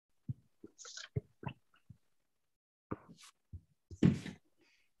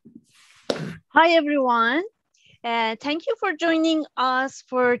Hi, everyone. Thank you for joining us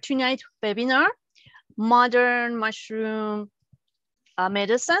for tonight's webinar, Modern Mushroom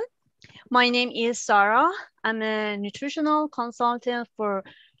Medicine. My name is Sarah. I'm a nutritional consultant for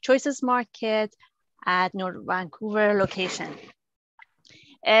Choices Market at North Vancouver location.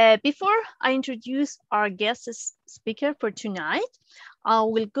 Before I introduce our guest speaker for tonight, I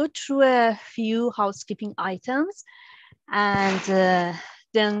will go through a few housekeeping items and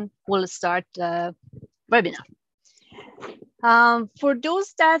then we'll start the webinar. For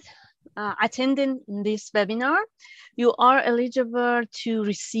those that attending this webinar, you are eligible to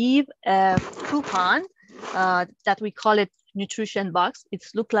receive a coupon that we call it nutrition box.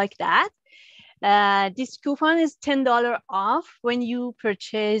 It's look like that. This coupon is $10 off when you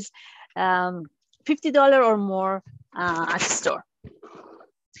purchase $50 or more at the store.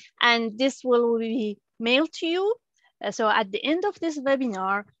 And this will be mailed to you. So at the end of this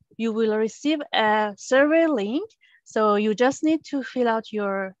webinar, you will receive a survey link. So you just need to fill out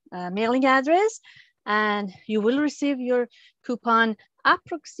your mailing address and you will receive your coupon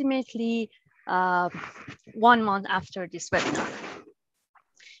approximately 1 month after this webinar.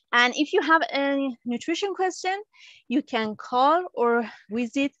 And if you have any nutrition question, you can call or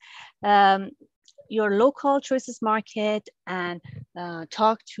visit your local Choices Market and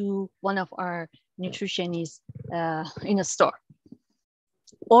talk to one of our nutritionists in a store.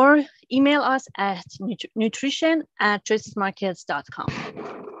 Or email us at nutrition@choicesmarkets.com.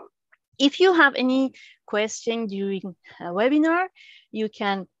 If you have any question during a webinar, you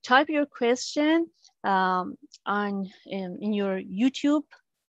can type your question in your YouTube.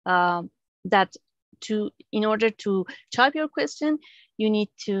 In order to type your question, you need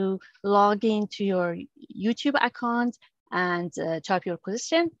to log into your YouTube account and type your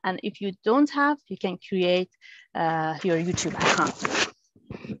question. And if you don't have, you can create your YouTube account.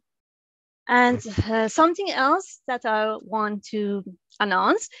 And something else that I want to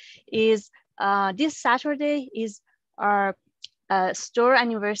announce is this Saturday is our store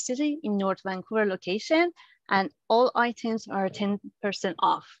anniversary in North Vancouver location, and all items are 10%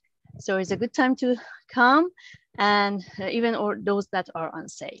 off. So it's a good time to come, and even those that are on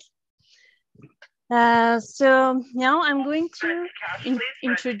sale. So now I'm going to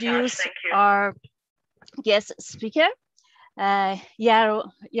introduce our guest speaker,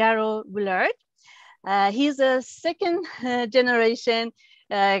 Yarrow Willard. He's a second generation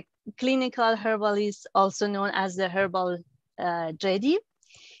clinical herbalist, also known as the Herbal Jedi.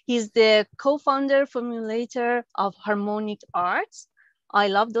 He's the co-founder, formulator of Harmonic Arts. I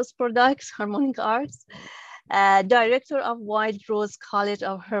love those products, Harmonic Arts. Director of Wild Rose College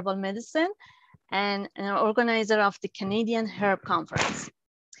of Herbal Medicine and an organizer of the Canadian Herb Conference.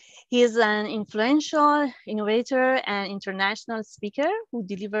 He is an influential innovator and international speaker who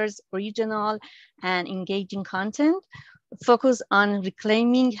delivers original and engaging content focused on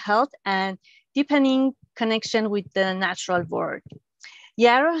reclaiming health and deepening connection with the natural world.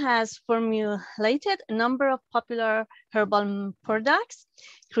 Yarrow has formulated a number of popular herbal products,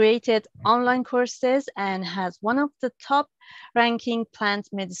 created online courses, and has one of the top ranking plant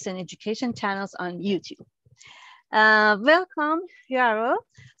medicine education channels on YouTube. Welcome, Yarrow.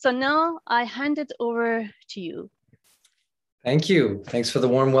 So now I hand it over to you. Thank you. Thanks for the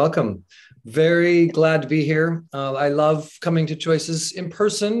warm welcome. Very glad to be here. I love coming to Choices in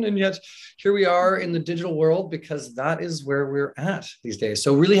person, and yet here we are in the digital world because that is where we're at these days.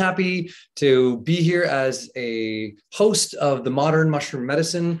 So really happy to be here as a host of the Modern Mushroom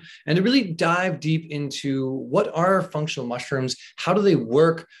Medicine and to really dive deep into what are functional mushrooms, how do they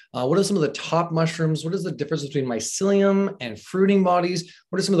work, what are some of the top mushrooms, what is the difference between mycelium and fruiting bodies,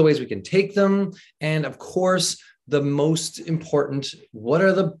 what are some of the ways we can take them, and of course, the most important, what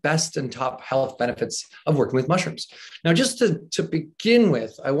are the best and top health benefits of working with mushrooms? Now, just to begin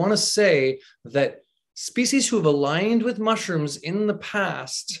with, I want to say that species who have aligned with mushrooms in the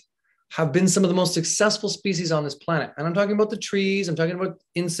past have been some of the most successful species on this planet. And I'm talking about the trees, I'm talking about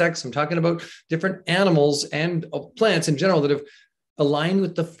insects, I'm talking about different animals and plants in general that have aligned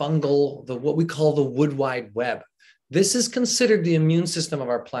with the fungal, what we call the wood wide web. This is considered the immune system of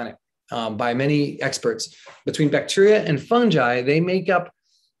our planet. By many experts. Between bacteria and fungi, they make up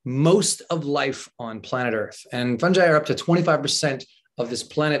most of life on planet Earth. And fungi are up to 25% of this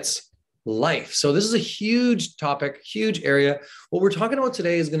planet's life. So this is a huge topic, huge area. What we're talking about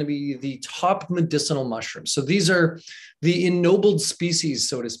today is going to be the top medicinal mushrooms. So these are the ennobled species,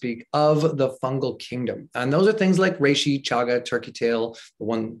 so to speak, of the fungal kingdom. And those are things like reishi, chaga, turkey tail. The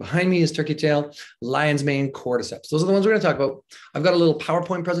one behind me is turkey tail, lion's mane, cordyceps. Those are the ones we're going to talk about. I've got a little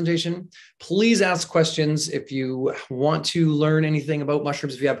PowerPoint presentation. Please ask questions if you want to learn anything about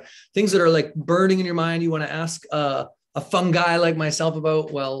mushrooms. If you have things that are like burning in your mind, you want to ask a fungi like myself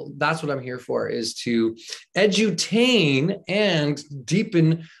about, well, that's what I'm here for, is to edutain and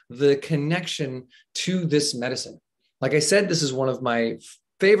deepen the connection to this medicine. Like I said, this is one of my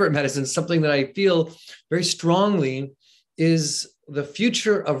favorite medicines, something that I feel very strongly is the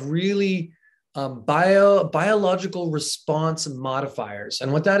future of really biological response modifiers.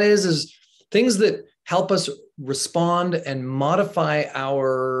 And what that is things that help us respond and modify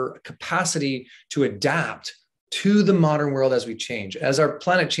our capacity to adapt to the modern world as we change, as our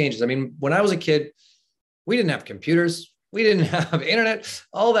planet changes. I mean, when I was a kid, we didn't have computers, we didn't have internet.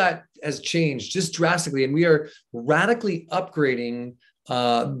 All that has changed just drastically. And we are radically upgrading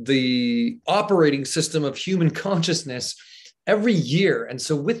the operating system of human consciousness every year. And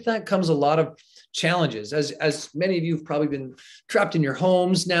so with that comes a lot of challenges. As many of you have probably been trapped in your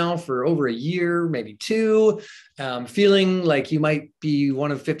homes now for over a year, maybe two, feeling like you might be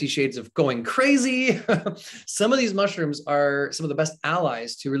one of 50 shades of going crazy. Some of these mushrooms are some of the best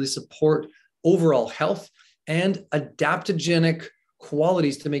allies to really support overall health and adaptogenic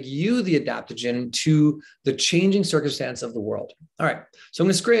qualities to make you the adaptogen to the changing circumstance of the world. All right, so I'm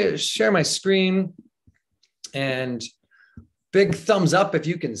going to share my screen, and big thumbs up if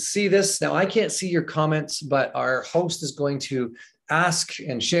you can see this. Now, I can't see your comments, but our host is going to ask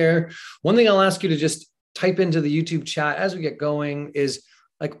and share. One thing I'll ask you to just type into the YouTube chat as we get going is,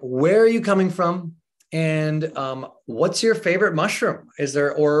 like, where are you coming from? And what's your favorite mushroom? Is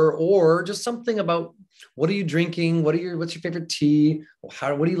there, or just something about what are you drinking? What's your favorite tea?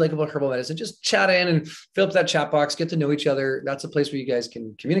 What do you like about herbal medicine? Just chat in and fill up that chat box, get to know each other. That's a place where you guys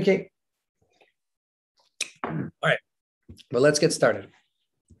can communicate. All right. But let's get started.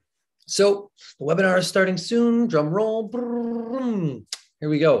 So the webinar is starting soon. Drum roll. Here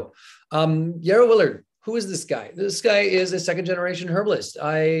we go. Yarrow Willard. Who is this guy? This guy is a second-generation herbalist.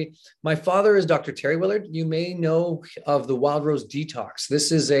 My father is Dr. Terry Willard. You may know of the Wild Rose Detox.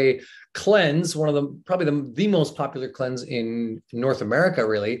 This is a cleanse, one of the probably the most popular cleanse in North America,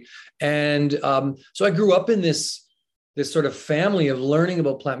 really. And so I grew up in this sort of family of learning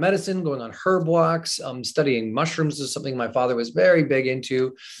about plant medicine, going on herb walks, studying mushrooms is something my father was very big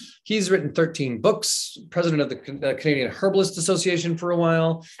into. He's written 13 books, president of the Canadian Herbalist Association for a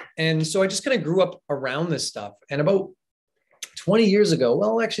while. And so I just kind of grew up around this stuff. And about 20 years ago,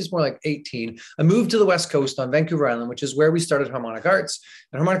 well, actually it's more like 18, I moved to the West Coast on Vancouver Island, which is where we started Harmonic Arts.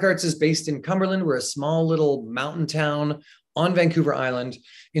 And Harmonic Arts is based in Cumberland. We're a small little mountain town on Vancouver Island,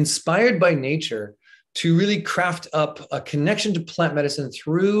 inspired by nature, to really craft up a connection to plant medicine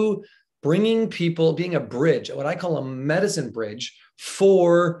through bringing people, being a bridge, what I call a medicine bridge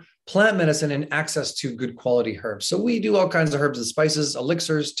for plant medicine and access to good quality herbs. So we do all kinds of herbs and spices,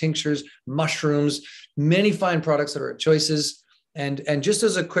 elixirs, tinctures, mushrooms, many fine products that are at Choices. And just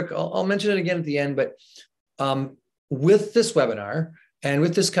as a quick, I'll mention it again at the end, but with this webinar, and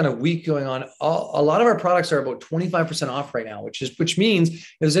with this kind of week going on, a lot of our products are about 25% off right now, which means if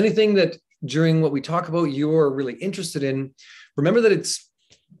there's anything that during what we talk about you're really interested in, remember that it's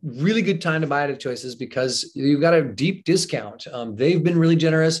really good time to buy it at Choices because you've got a deep discount. They've been really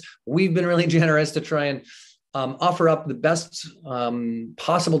generous. We've been really generous to try and offer up the best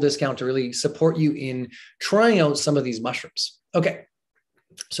possible discount to really support you in trying out some of these mushrooms. Okay,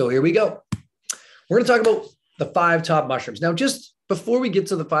 so here we go. We're going to talk about the 5 top mushrooms. Now, just before we get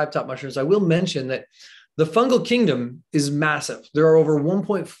to the 5 top mushrooms, I will mention that the fungal kingdom is massive. There are over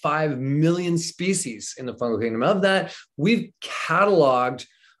 1.5 million species in the fungal kingdom. Of that, we've cataloged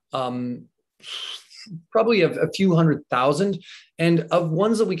probably a few 100,000. And of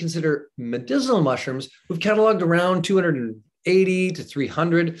ones that we consider medicinal mushrooms, we've cataloged around 280 to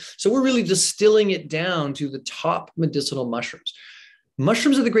 300. So we're really distilling it down to the top medicinal mushrooms.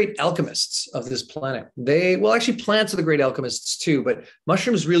 Mushrooms are the great alchemists of this planet. Actually plants are the great alchemists too, but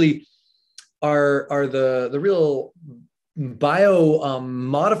mushrooms really are the real bio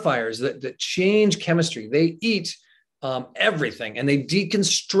modifiers that change chemistry. They eat everything and they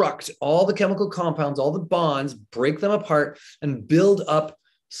deconstruct all the chemical compounds, all the bonds, break them apart and build up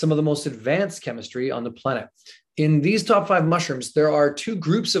some of the most advanced chemistry on the planet. In these top 5 mushrooms, there are 2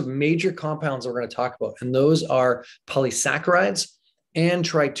 groups of major compounds we're going to talk about, and those are polysaccharides and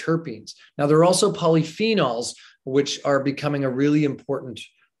triterpenes. Now, there are also polyphenols, which are becoming a really important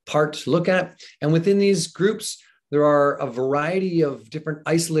part to look at. And within these groups, there are a variety of different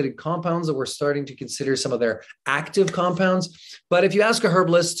isolated compounds that we're starting to consider some of their active compounds. But if you ask a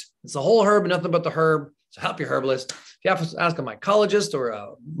herbalist, it's the whole herb, nothing but the herb. So help your herbalist. If you have to ask a mycologist or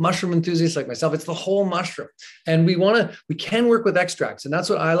a mushroom enthusiast like myself, it's the whole mushroom. And we can work with extracts. And that's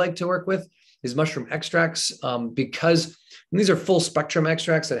what I like to work with, is mushroom extracts, because these are full spectrum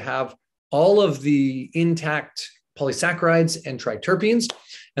extracts that have all of the intact polysaccharides and triterpenes.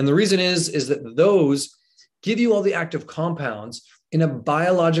 And the reason is that those give you all the active compounds in a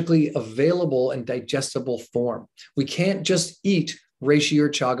biologically available and digestible form. We can't just eat reishi or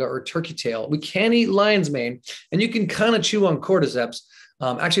chaga or turkey tail. We can eat lion's mane, and you can kind of chew on cordyceps.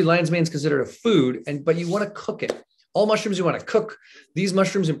 Actually, lion's mane is considered a food, but you want to cook it. All mushrooms you want to cook. These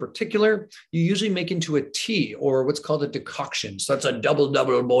mushrooms in particular, you usually make into a tea or what's called a decoction. So that's a double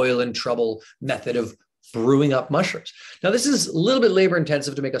boil and trouble method of brewing up mushrooms. Now, this is a little bit labor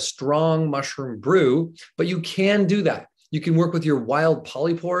intensive to make a strong mushroom brew, but you can do that. You can work with your wild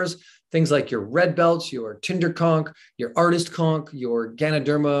polypores, things like your red belts, your tinder conch, your artist conch, your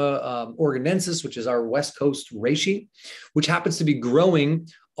Ganoderma organensis, which is our West Coast reishi, which happens to be growing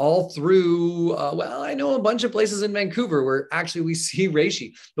all through, I know a bunch of places in Vancouver where actually we see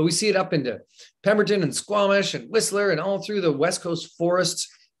reishi, but we see it up into Pemberton and Squamish and Whistler and all through the West Coast forests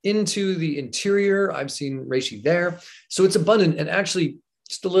into the interior. I've seen reishi there. So it's abundant. And actually,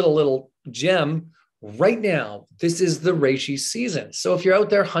 just a little gem. Right now, this is the reishi season. So if you're out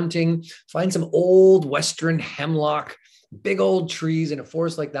there hunting, find some old Western hemlock, big old trees in a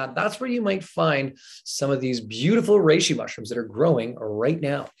forest like that. That's where you might find some of these beautiful reishi mushrooms that are growing right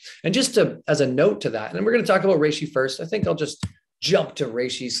now. And just as a note to that, and we're going to talk about reishi first. I think I'll just jump to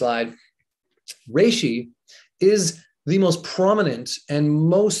reishi slide. Reishi is the most prominent and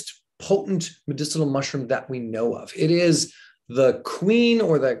most potent medicinal mushroom that we know of. It is the queen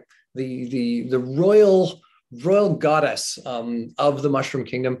or the royal goddess of the mushroom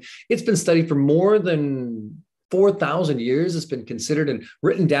kingdom. It's been studied for more than 4,000 years. It's been considered and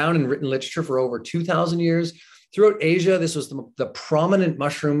written down in written literature for over 2,000 years. Throughout Asia, this was the prominent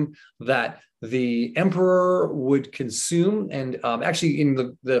mushroom that the emperor would consume. And actually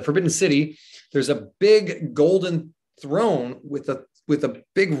in the Forbidden City, there's a big golden throne with a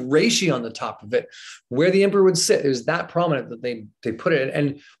big reishi on the top of it, where the emperor would sit. It was that prominent that they put it.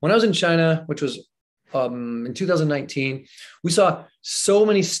 And when I was in China, which was in 2019, we saw so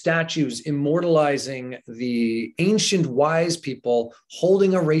many statues immortalizing the ancient wise people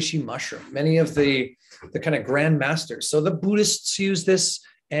holding a reishi mushroom, many of the kind of grand masters. So the Buddhists used this,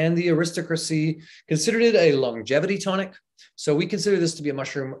 and the aristocracy considered it a longevity tonic. So we consider this to be a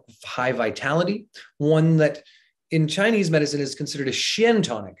mushroom of high vitality, one that in Chinese medicine is considered a Shen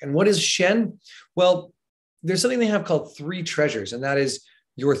tonic. And what is Shen? Well, there's something they have called 3 treasures, and that is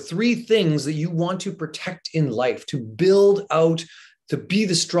your 3 things that you want to protect in life, to build out, to be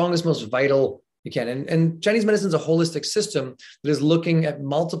the strongest, most vital you can. And Chinese medicine is a holistic system that is looking at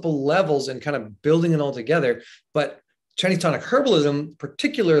multiple levels and kind of building it all together. But Chinese tonic herbalism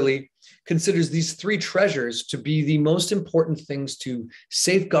particularly considers these 3 treasures to be the most important things to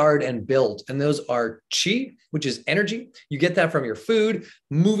safeguard and build. And those are qi, which is energy. You get that from your food.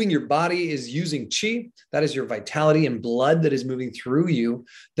 Moving your body is using qi. That is your vitality and blood that is moving through you.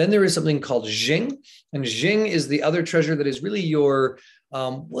 Then there is something called jing. And jing is the other treasure that is really your,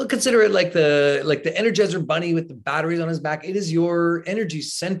 we'll consider it like the Energizer bunny with the batteries on his back. It is your energy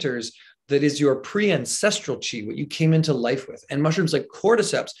centers. That is your pre-ancestral qi, what you came into life with. And mushrooms like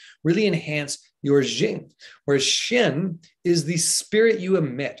cordyceps really enhance your jing, whereas shen is the spirit you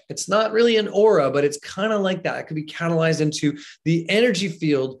emit. It's not really an aura, but it's kind of like that. It could be catalyzed into the energy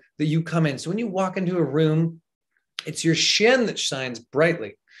field that you come in. So when you walk into a room, it's your shen that shines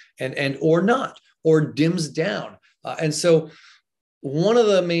brightly and or not, or dims down. And so one of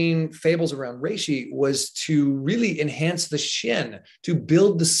the main fables around reishi was to really enhance the shen, to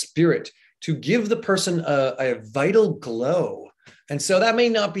build the spirit, to give the person a vital glow. And so that may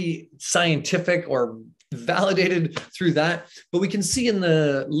not be scientific or validated through that, but we can see in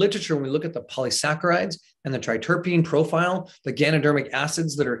the literature when we look at the polysaccharides and the triterpene profile, the ganodermic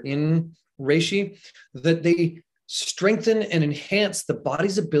acids that are in reishi, that they strengthen and enhance the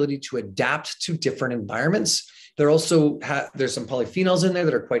body's ability to adapt to different environments. There's some polyphenols in there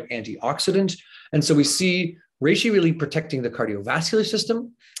that are quite antioxidant. And so we see reishi really protecting the cardiovascular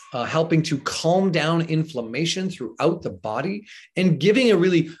system, helping to calm down inflammation throughout the body, and giving a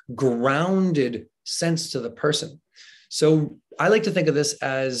really grounded sense to the person. So I like to think of this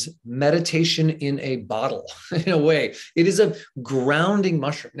as meditation in a bottle in a way. It is a grounding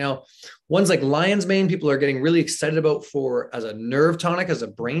mushroom. Now, ones like lion's mane, people are getting really excited about as a nerve tonic, as a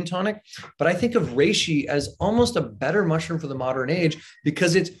brain tonic. But I think of reishi as almost a better mushroom for the modern age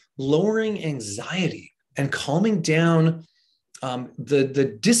because it's lowering anxiety and calming down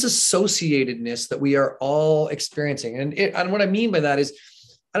the disassociatedness that we are all experiencing. And what I mean by that is,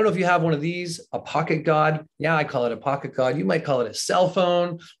 I don't know if you have one of these, a pocket god. Yeah, I call it a pocket god. You might call it a cell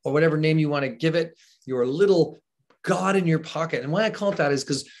phone or whatever name you want to give it. Your little god in your pocket. And why I call it that is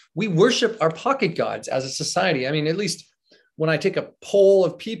because we worship our pocket gods as a society. I mean, at least when I take a poll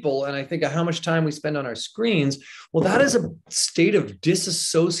of people and I think of how much time we spend on our screens, well, that is a state of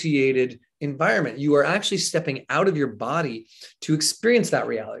disassociated environment. You are actually stepping out of your body to experience that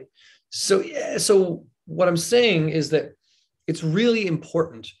reality. So what I'm saying is that it's really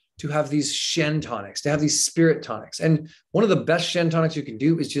important to have these Shen tonics, to have these spirit tonics. And one of the best Shen tonics you can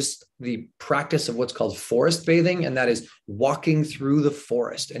do is just the practice of what's called forest bathing. And that is walking through the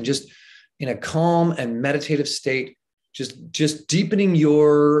forest and just in a calm and meditative state, just deepening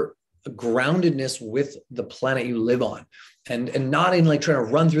your groundedness with the planet you live on. And not in like trying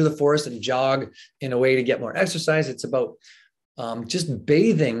to run through the forest and jog in a way to get more exercise. It's about just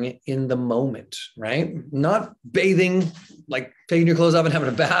bathing in the moment, right? Not bathing, like taking your clothes off and having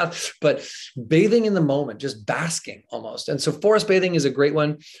a bath, but bathing in the moment, just basking almost. And so forest bathing is a great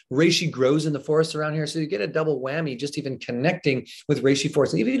one. Reishi grows in the forest around here. So you get a double whammy, just even connecting with reishi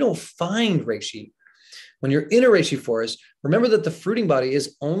forest. And even if you don't find reishi, when you're in a reishi forest, remember that the fruiting body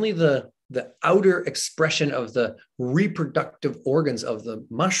is only the outer expression of the reproductive organs of the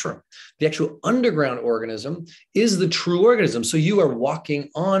mushroom. The actual underground organism is the true organism. So you are walking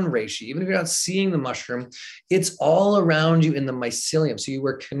on reishi. Even if you're not seeing the mushroom, it's all around you in the mycelium. So you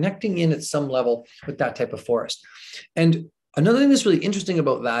are connecting in at some level with that type of forest. And another thing that's really interesting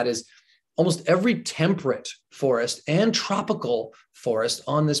about that is almost every temperate forest and tropical forest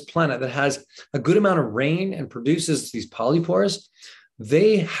on this planet that has a good amount of rain and produces these polypores,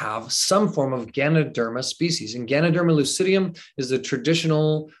 they have some form of Ganoderma species. And Ganoderma lucidium is the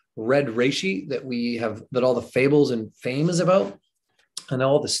traditional red reishi that we have, that all the fables and fame is about, and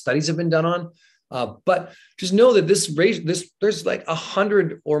all the studies have been done on. But just know that there's like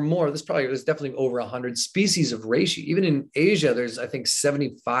 100 or more. There's definitely over 100 species of reishi. Even in Asia, there's I think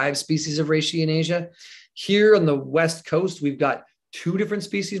 75 species of reishi in Asia. Here on the West Coast, we've got 2 different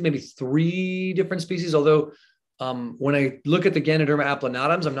species, maybe 3 different species. Although when I look at the Ganoderma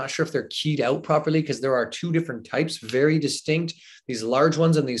applanatums, I'm not sure if they're keyed out properly because there are 2 different types, very distinct, these large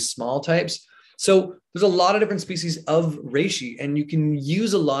ones and these small types. So there's a lot of different species of reishi, and you can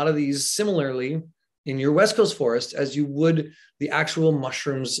use a lot of these similarly in your West Coast forest as you would the actual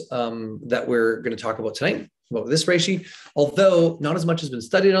mushrooms that we're going to talk about tonight, about this reishi, although not as much has been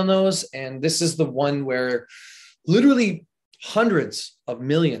studied on those. And this is the one where literally hundreds of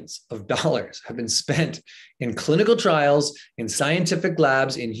millions of dollars have been spent in clinical trials, in scientific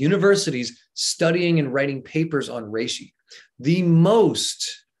labs, in universities, studying and writing papers on reishi. The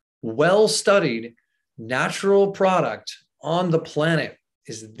most well-studied natural product on the planet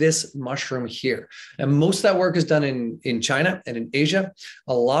is this mushroom here. And most of that work is done in China and in Asia.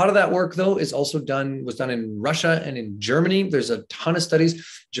 A lot of that work, though, was done in Russia and in Germany. There's a ton of studies.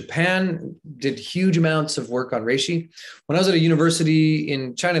 Japan did huge amounts of work on reishi. When I was at a university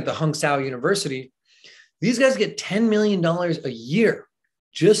in China, at the Hongzhou University, these guys get $10 million a year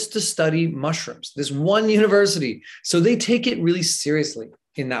just to study mushrooms, this one university. So they take it really seriously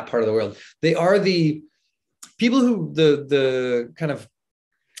in that part of the world. They are the people who the kind of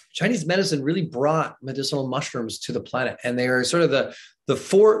Chinese medicine really brought medicinal mushrooms to the planet. And they are sort of the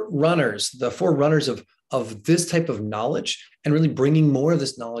forerunners of this type of knowledge and really bringing more of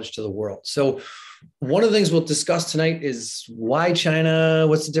this knowledge to the world. So one of the things we'll discuss tonight is why China,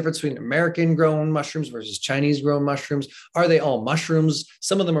 what's the difference between American grown mushrooms versus Chinese grown mushrooms? Are they all mushrooms?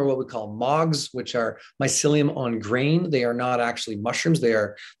 Some of them are what we call mogs, which are mycelium on grain. They are not actually mushrooms. They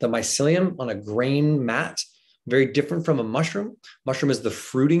are the mycelium on a grain mat, very different from a mushroom. Mushroom is the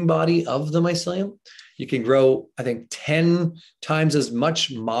fruiting body of the mycelium. You can grow, I think, 10 times as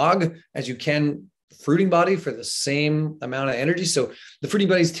much mog as you can fruiting body for the same amount of energy. So the fruiting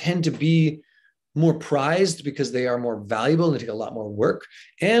bodies tend to be more prized because they are more valuable and they take a lot more work.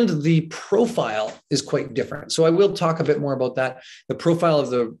 And the profile is quite different. So I will talk a bit more about that. The profile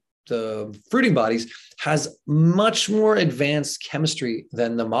of the fruiting bodies has much more advanced chemistry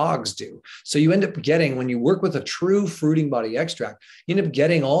than the mogs do. So you end up getting, when you work with a true fruiting body extract, you end up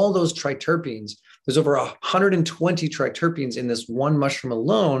getting all those triterpenes. There's over 120 triterpenes in this one mushroom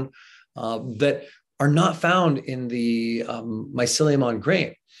alone that are not found in the mycelium on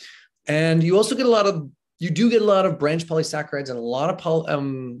grain. And you also get you do get a lot of branch polysaccharides and a lot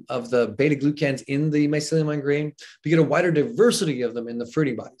of the beta glucans in the mycelium on grain. But you get a wider diversity of them in the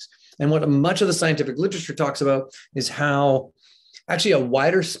fruiting bodies. And what much of the scientific literature talks about is how actually a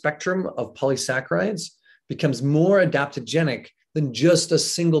wider spectrum of polysaccharides becomes more adaptogenic than just a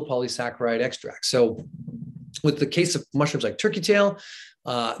single polysaccharide extract. So with the case of mushrooms like turkey tail,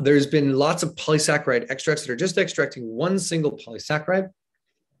 there's been lots of polysaccharide extracts that are just extracting one single polysaccharide.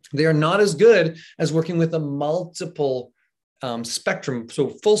 They are not as good as working with a multiple spectrum. So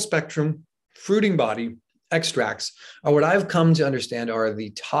full spectrum fruiting body extracts are what I've come to understand are the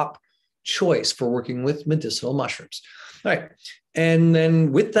top choice for working with medicinal mushrooms. All right. And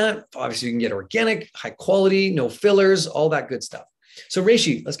then with that, obviously you can get organic, high quality, no fillers, all that good stuff. So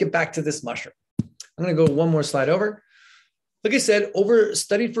reishi, let's get back to this mushroom. I'm going to go one more slide over. Like I said,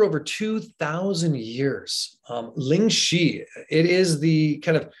 studied for over 2,000 years. Ling Shi, it is the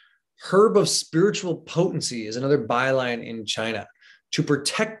kind of herb of spiritual potency, is another byline in China. To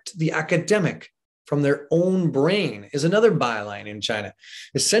protect the academic from their own brain is another byline in China,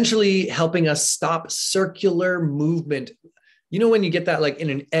 essentially helping us stop circular movement. You know, when you get that like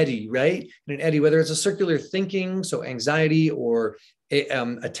in an eddy, right? In an eddy, whether it's a circular thinking, so anxiety or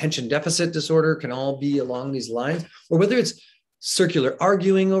attention deficit disorder can all be along these lines, or whether it's circular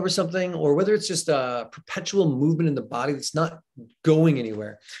arguing over something, or whether it's just a perpetual movement in the body that's not going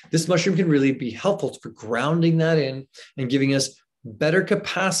anywhere. This mushroom can really be helpful for grounding that in and giving us better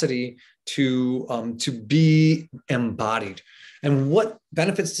capacity to be embodied. And what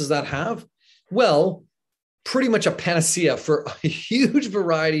benefits does that have? Well, pretty much a panacea for a huge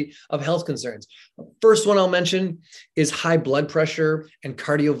variety of health concerns. First one I'll mention is high blood pressure and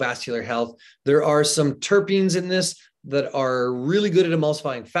cardiovascular health. There are some terpenes in this that are really good at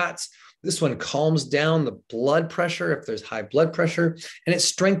emulsifying fats. This one calms down the blood pressure if there's high blood pressure, and it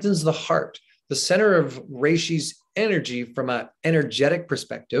strengthens the heart. The center of reishi's energy from an energetic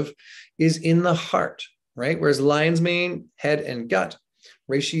perspective is in the heart, right? Whereas lion's mane, head, and gut,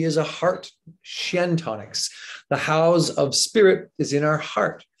 reishi is a heart shen tonics. The house of spirit is in our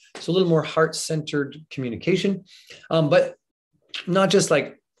heart. So a little more heart-centered communication, but not just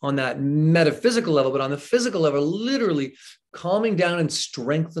like on that metaphysical level, but on the physical level, literally calming down and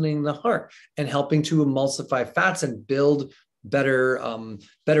strengthening the heart and helping to emulsify fats and build better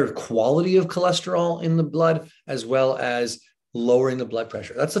quality of cholesterol in the blood, as well as lowering the blood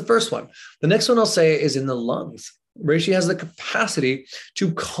pressure. That's the first one. The next one I'll say is in the lungs. Reishi has the capacity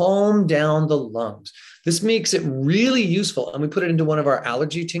to calm down the lungs. This makes it really useful. And we put it into one of our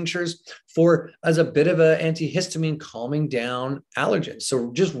allergy tinctures as a bit of an antihistamine calming down allergens.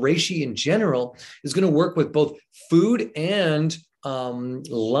 So just reishi in general is going to work with both food and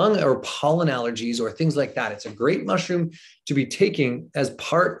lung or pollen allergies or things like that. It's a great mushroom to be taking as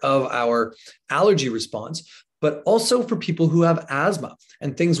part of our allergy response, but also for people who have asthma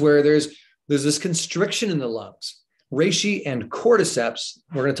and things where there's this constriction in the lungs. Reishi and cordyceps,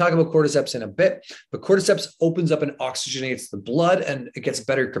 we're going to talk about cordyceps in a bit, but cordyceps opens up and oxygenates the blood, and it gets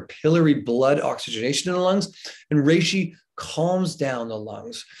better capillary blood oxygenation in the lungs. And reishi calms down the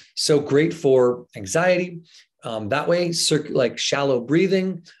lungs. So great for anxiety. That way, like shallow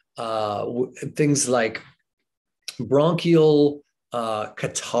breathing, things like bronchial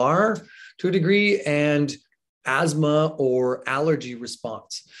catarrh to a degree, and asthma or allergy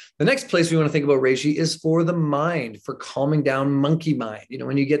response. The next place we want to think about reishi is for the mind, for calming down monkey mind. You know,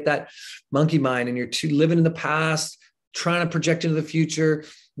 when you get that monkey mind and you're living in the past, trying to project into the future,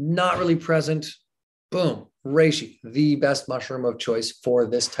 not really present, boom, reishi, the best mushroom of choice for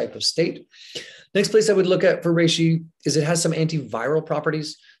this type of state. Next place I would look at for reishi is it has some antiviral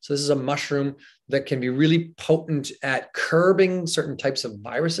properties. So this is a mushroom that can be really potent at curbing certain types of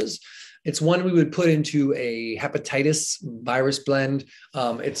viruses. It's one we would put into a hepatitis virus blend.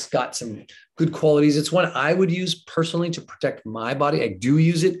 It's got some good qualities. It's one I would use personally to protect my body. I do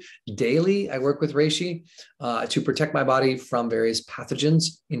use it daily. I work with reishi to protect my body from various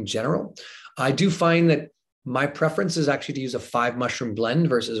pathogens in general. I do find that my preference is actually to use a 5 mushroom blend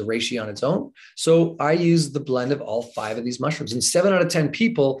versus reishi on its own. So I use the blend of all 5 of these mushrooms. And 7 out of 10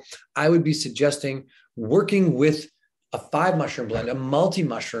 people, I would be suggesting working with a 5 mushroom blend, a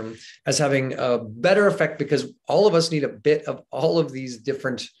multi-mushroom, as having a better effect, because all of us need a bit of all of these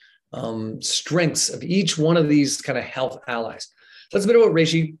different strengths of each one of these kind of health allies. So that's a bit about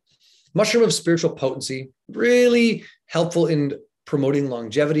reishi. Mushroom of spiritual potency, really helpful in promoting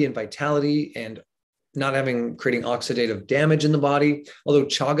longevity and vitality and not creating oxidative damage in the body. Although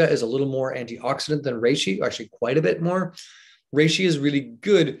chaga is a little more antioxidant than reishi, actually quite a bit more. Reishi is really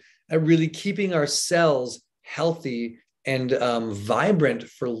good at really keeping our cells healthy and vibrant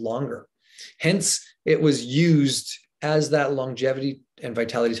for longer. Hence, it was used as that longevity and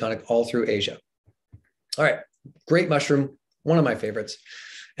vitality tonic all through Asia. All right, great mushroom, one of my favorites.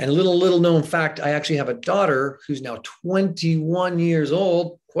 And a little known fact, I actually have a daughter who's now 21 years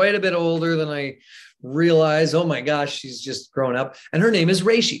old, quite a bit older than I realized. Oh my gosh, she's just grown up. And her name is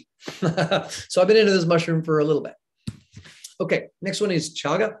Reishi. So I've been into this mushroom for a little bit. Okay, next one is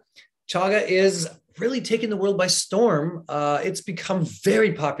chaga. Chaga is really taking the world by storm. It's become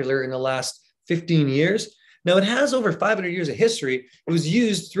very popular in the last 15 years. Now, it has over 500 years of history. It was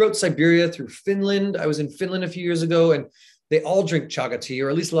used throughout Siberia, through Finland. I was in Finland a few years ago, and they all drink chaga tea, or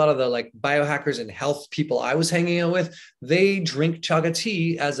at least a lot of the like biohackers and health people I was hanging out with, they drink chaga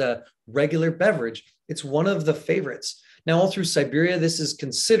tea as a regular beverage. It's one of the favorites. Now, all through Siberia, this is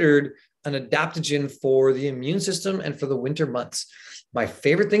considered an adaptogen for the immune system and for the winter months. My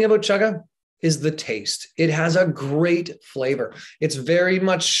favorite thing about chaga is the taste. It has a great flavor. It's very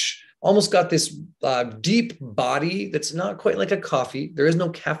much almost got this deep body that's not quite like a coffee. There is no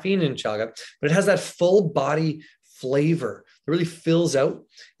caffeine in chaga, but it has that full body flavor. It really fills out.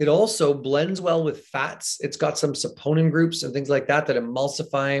 It also blends well with fats. It's got some saponin groups and things like that that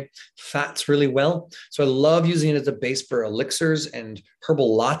emulsify fats really well. So I love using it as a base for elixirs and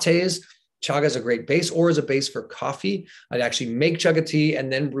herbal lattes. Chaga is a great base, or as a base for coffee. I'd actually make chaga tea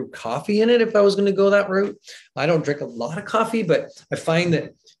and then brew coffee in it if I was going to go that route. I don't drink a lot of coffee, but I find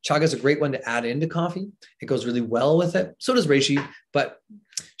that chaga is a great one to add into coffee. It goes really well with it. So does reishi, but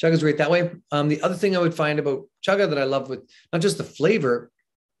chaga is great that way. The other thing I would find about chaga that I love with not just the flavor,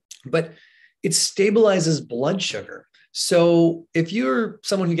 but it stabilizes blood sugar. So if you're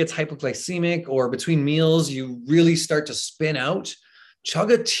someone who gets hypoglycemic or between meals, you really start to spin out,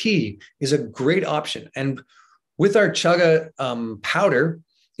 chaga tea is a great option. And with our chaga powder,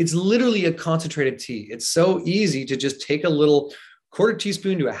 it's literally a concentrated tea. It's so easy to just take a little quarter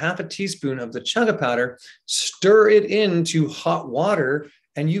teaspoon to a half a teaspoon of the chaga powder, stir it into hot water,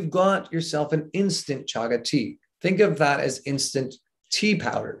 and you've got yourself an instant chaga tea. Think of that as instant tea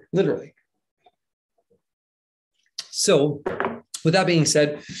powder, literally. So with that being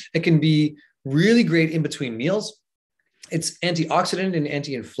said, it can be really great in between meals. It's antioxidant and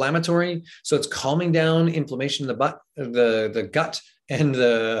anti-inflammatory. So it's calming down inflammation in the butt, the gut, and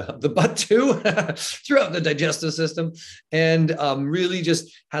the butt too, throughout the digestive system, and really just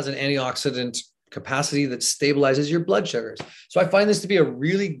has an antioxidant capacity that stabilizes your blood sugars. So I find this to be a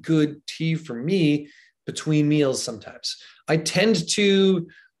really good tea for me between meals sometimes. I tend to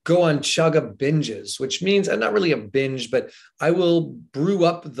go on chaga binges, which means I'm not really a binge, but I will brew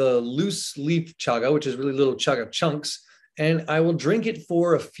up the loose leaf chaga, which is really little chaga chunks, and I will drink it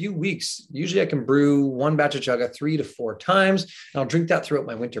for a few weeks. Usually I can brew one batch of chaga 3 to 4 times, and I'll drink that throughout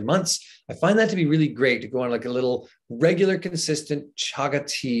my winter months. I find that to be really great to go on like a little regular, consistent chaga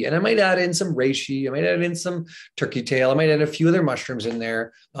tea. And I might add in some reishi, I might add in some turkey tail, I might add a few other mushrooms in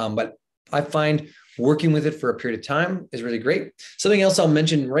there. But I find working with it for a period of time is really great. Something else I'll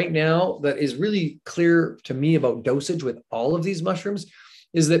mention right now that is really clear to me about dosage with all of these mushrooms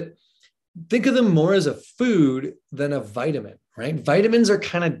is that think of them more as a food than a vitamin, right? Vitamins are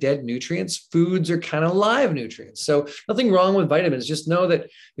kind of dead nutrients. Foods are kind of live nutrients. So nothing wrong with vitamins. Just know that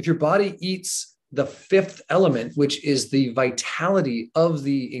if your body eats the 5th element, which is the vitality of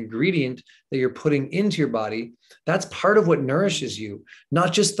the ingredient that you're putting into your body, that's part of what nourishes you,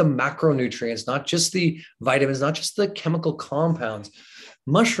 not just the macronutrients, not just the vitamins, not just the chemical compounds.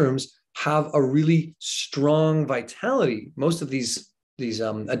 Mushrooms have a really strong vitality. Most of these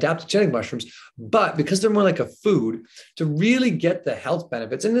adaptogenic mushrooms, but because they're more like a food, to really get the health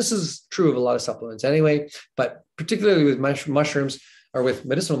benefits, and this is true of a lot of supplements anyway, but particularly with mushrooms or with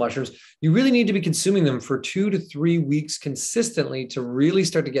medicinal mushrooms, you really need to be consuming them for 2 to 3 weeks consistently to really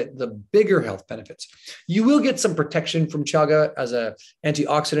start to get the bigger health benefits. You will get some protection from chaga as an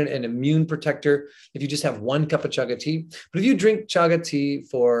antioxidant and immune protector if you just have 1 cup of chaga tea. But if you drink chaga tea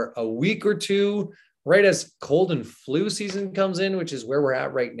for a week or 2, right as cold and flu season comes in, which is where we're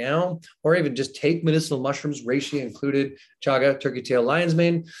at right now, or even just take medicinal mushrooms, reishi included, chaga, turkey tail, lion's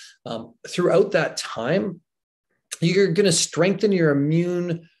mane, throughout that time, you're going to strengthen your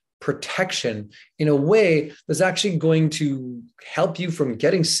immune protection in a way that's actually going to help you from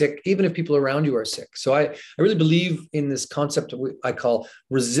getting sick, even if people around you are sick. So I really believe in this concept I call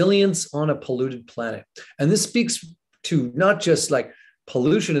resilience on a polluted planet. And this speaks to not just like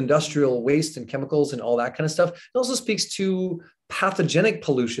pollution, industrial waste and chemicals and all that kind of stuff. It also speaks to pathogenic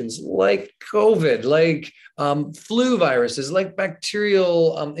pollutions like COVID, like flu viruses, like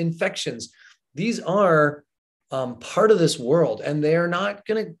bacterial infections. These are part of this world, and they are not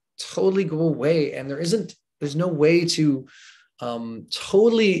going to totally go away. And there's no way to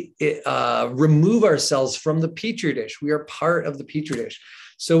totally remove ourselves from the petri dish. We are part of the petri dish.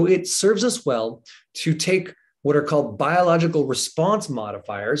 So it serves us well to take what are called biological response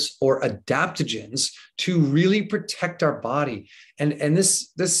modifiers or adaptogens to really protect our body. And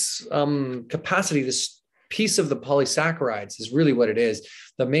this capacity, this piece of the polysaccharides is really what it is.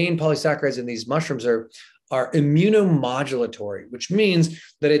 The main polysaccharides in these mushrooms are immunomodulatory, which means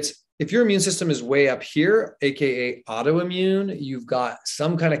that if your immune system is way up here, aka autoimmune, you've got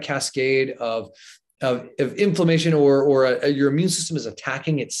some kind of cascade of inflammation or your immune system is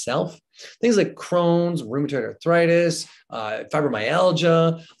attacking itself. Things like Crohn's, rheumatoid arthritis,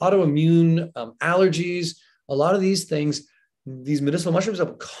 fibromyalgia, autoimmune allergies, a lot of these things, these medicinal mushrooms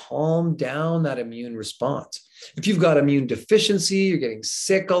help calm down that immune response. If you've got immune deficiency, you're getting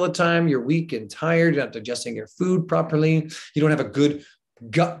sick all the time, you're weak and tired, you're not digesting your food properly, you don't have a good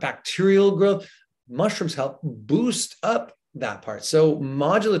gut bacterial growth, mushrooms help boost up that part. So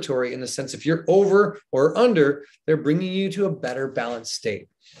modulatory in the sense, if you're over or under, they're bringing you to a better balanced state.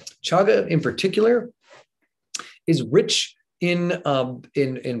 Chaga in particular is rich in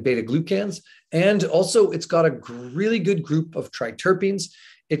beta glucans, and also it's got a really good group of triterpenes.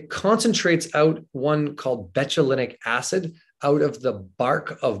 It concentrates out one called betulinic acid out of the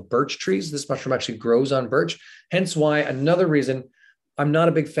bark of birch trees. This mushroom actually grows on birch, hence why another reason I'm not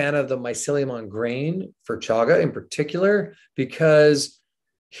a big fan of the mycelium on grain for chaga in particular, because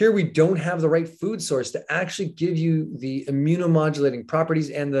here we don't have the right food source to actually give you the immunomodulating properties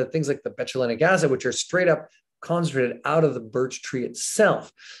and the things like the betulinic acid, which are straight up concentrated out of the birch tree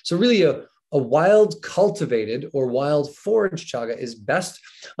itself. So really a wild cultivated or wild forage chaga is best.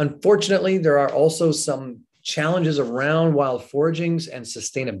 Unfortunately, there are also some challenges around wild foragings and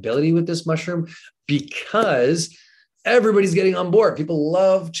sustainability with this mushroom because everybody's getting on board. People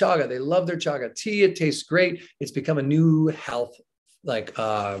love chaga. They love their chaga tea. It tastes great. It's become a new health,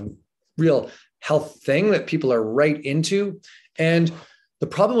 real health thing that people are right into. And the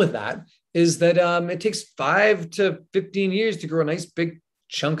problem with that is that it takes 5 to 15 years to grow a nice big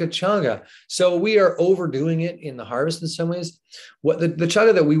chunk of chaga. So we are overdoing it in the harvest in some ways. What the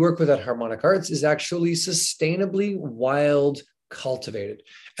chaga that we work with at Harmonic Arts is actually sustainably wild cultivated.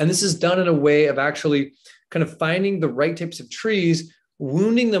 And this is done in a way of actually kind of finding the right types of trees,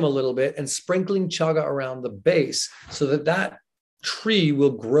 wounding them a little bit and sprinkling chaga around the base so that that tree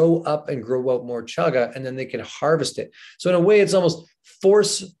will grow up and grow out more chaga, and then they can harvest it. So in a way, it's almost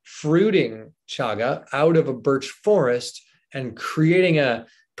force fruiting chaga out of a birch forest and creating a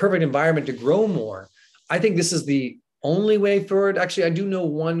perfect environment to grow more. I think this is the only way forward. Actually, I do know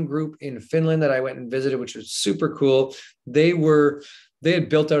one group in Finland that I went and visited, which was super cool. They had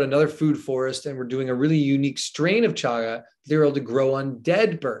built out another food forest and were doing a really unique strain of chaga. They were able to grow on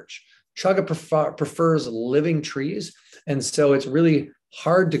dead birch. Chaga prefers living trees. And so it's really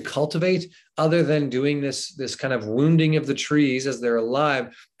hard to cultivate other than doing this kind of wounding of the trees as they're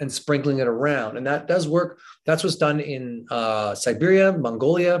alive and sprinkling it around. And that does work. That's what's done in Siberia,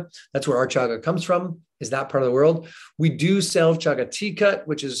 Mongolia. That's where our chaga comes from, is that part of the world. We do sell chaga tea cut,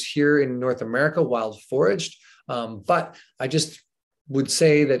 which is here in North America, wild foraged. But I just would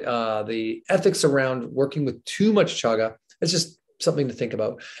say that the ethics around working with too much chaga is just something to think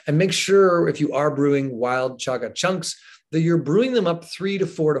about. And make sure if you are brewing wild chaga chunks, that you're brewing them up 3 to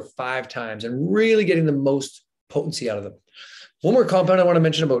 4 to 5 times and really getting the most potency out of them. One more compound I want to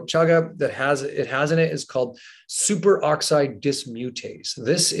mention about chaga that has in it is called superoxide dismutase.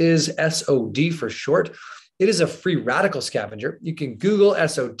 This is SOD for short. It is a free radical scavenger. You can Google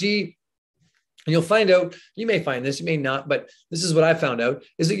SOD and you'll find out, you may find this, you may not, but this is what I found out,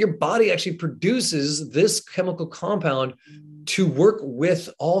 is that your body actually produces this chemical compound to work with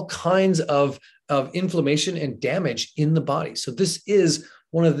all kinds of inflammation and damage in the body. So this is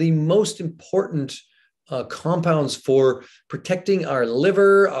one of the most important compounds for protecting our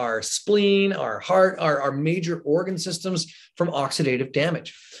liver, our spleen, our heart, our major organ systems from oxidative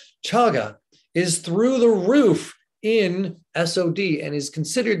damage. Chaga is through the roof in SOD and is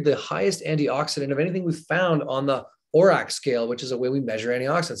considered the highest antioxidant of anything we've found on the ORAC scale, which is a way we measure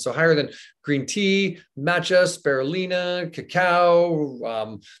antioxidants. So higher than green tea, matcha, spirulina,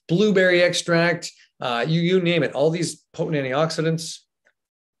 cacao, blueberry extract, you name it. All these potent antioxidants,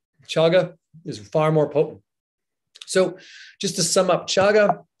 chaga is far more potent. So just to sum up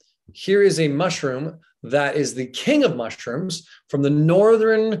chaga, here is a mushroom that is the king of mushrooms from the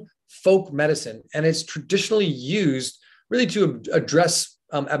northern folk medicine. And it's traditionally used really to address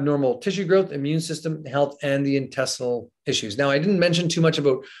abnormal tissue growth, immune system health, and the intestinal issues. Now, I didn't mention too much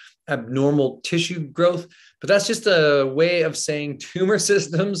about abnormal tissue growth, but that's just a way of saying tumor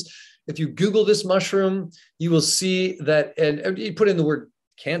systems. If you Google this mushroom, you will see that, and you put in the word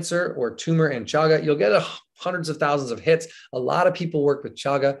cancer or tumor and chaga, you'll get hundreds of thousands of hits. A lot of people work with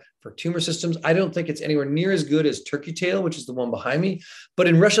chaga for tumor systems. I don't think it's anywhere near as good as turkey tail, which is the one behind me. But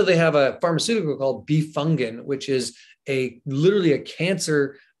in Russia, they have a pharmaceutical called bifungin, which is literally a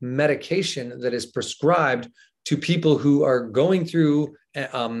cancer medication that is prescribed to people who are going through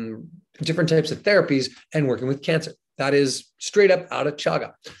different types of therapies and working with cancer. That is straight up out of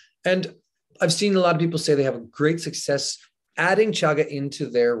chaga. And I've seen a lot of people say they have a great success adding chaga into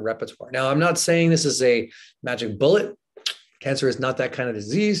their repertoire. Now, I'm not saying this is a magic bullet. Cancer is not that kind of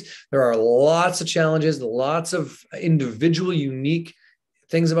disease. There are lots of challenges, lots of individual, unique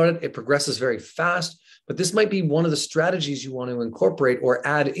things about it. It progresses very fast, but this might be one of the strategies you want to incorporate or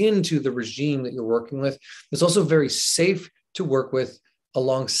add into the regime that you're working with. It's also very safe to work with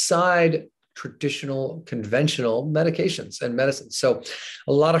alongside traditional, conventional medications and medicines. So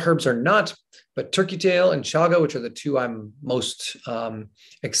a lot of herbs are not, but turkey tail and chaga, which are the two I'm most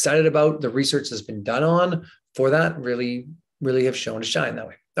excited about, the research that's been done on for that really have shown to shine that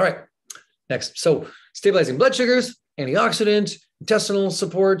way. All right, next. So stabilizing blood sugars, antioxidant, intestinal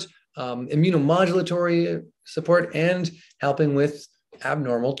support, immunomodulatory support, and helping with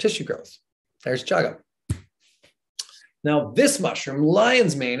abnormal tissue growth. There's chaga. Now, this mushroom,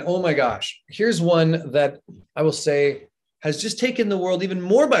 lion's mane, oh my gosh, here's one that I will say has just taken the world even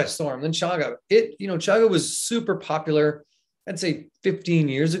more by storm than chaga. Chaga was super popular, I'd say 15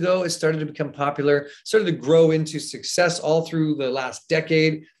 years ago. It started to become popular, started to grow into success all through the last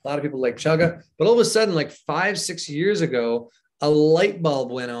decade. A lot of people like chaga, but all of a sudden, like 5-6 years ago, a light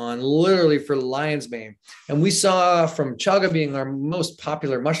bulb went on literally for lion's mane. And we saw from chaga being our most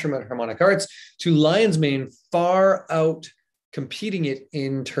popular mushroom at Harmonic Arts to lion's mane far out competing it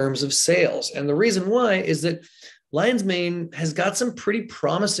in terms of sales. And the reason why is that lion's mane has got some pretty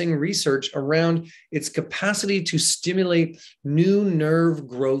promising research around its capacity to stimulate new nerve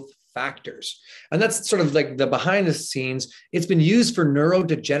growth factors. And that's sort of like the behind the scenes. It's been used for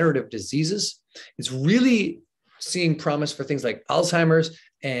neurodegenerative diseases. It's really seeing promise for things like Alzheimer's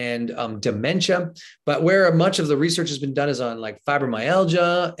and dementia, but where much of the research has been done is on like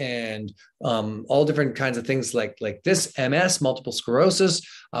fibromyalgia and all different kinds of things like this, MS, multiple sclerosis,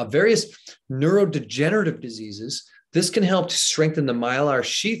 various neurodegenerative diseases. This can help to strengthen the myelin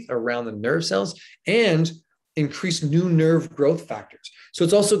sheath around the nerve cells and increase new nerve growth factors. So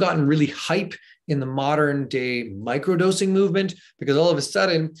it's also gotten really hype in the modern day microdosing movement because all of a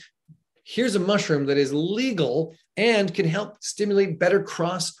sudden, here's a mushroom that is legal and can help stimulate better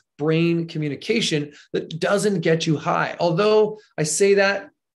cross-brain communication that doesn't get you high. Although I say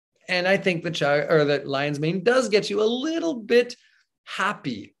that, and I think that lion's mane does get you a little bit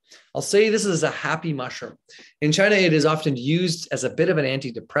happy. I'll say this is a happy mushroom. In China, it is often used as a bit of an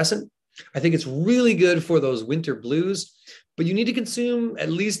antidepressant. I think it's really good for those winter blues, but you need to consume at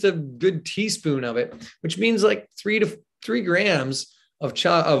least a good teaspoon of it, which means like 3 grams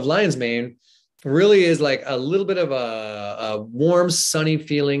of lion's mane really is like a little bit of a warm, sunny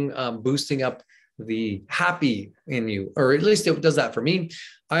feeling, boosting up the happy in you, or at least it does that for me.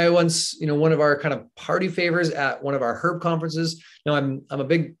 I once, one of our kind of party favors at one of our herb conferences. Now I'm a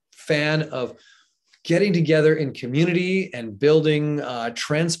big fan of getting together in community and building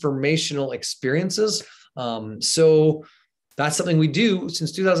transformational experiences. So that's something we do.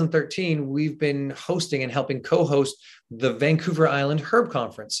 Since 2013, we've been hosting and helping co-host the Vancouver Island Herb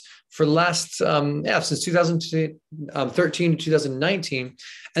Conference for the last, since 2013 to 2019.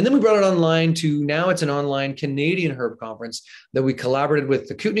 And then we brought it online to now it's an online Canadian Herb Conference that we collaborated with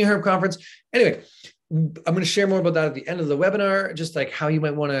the Kootenay Herb Conference. Anyway, I'm going to share more about that at the end of the webinar, just like how you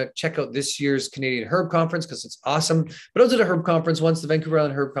might want to check out this year's Canadian Herb Conference because it's awesome. But I was at a herb conference once, the Vancouver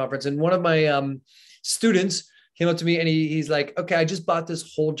Island Herb Conference, and one of my students came up to me and he's like, okay, I just bought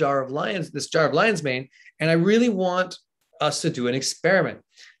this jar of lion's mane, and I really want us to do an experiment.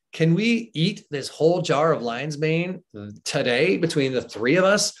 Can we eat this whole jar of lion's mane today between the three of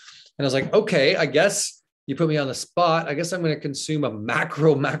us? And I was like, okay, I guess you put me on the spot. I guess I'm going to consume a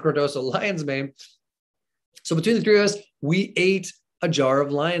macro dose of lion's mane. So between the three of us, we ate a jar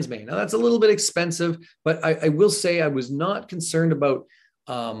of lion's mane. Now that's a little bit expensive, but I will say I was not concerned about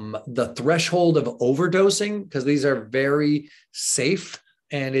the threshold of overdosing because these are very safe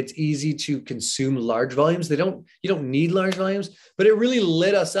and it's easy to consume large volumes. You don't need large volumes, but it really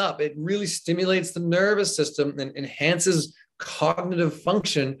lit us up. It really stimulates the nervous system and enhances cognitive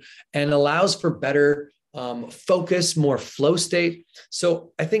function and allows for better focus, more flow state.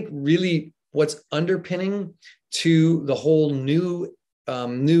 So I think really what's underpinning to the whole new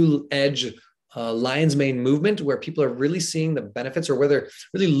new edge lion's mane movement where people are really seeing the benefits, or where they're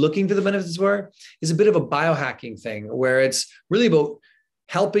really looking for the benefits for, is a bit of a biohacking thing where it's really about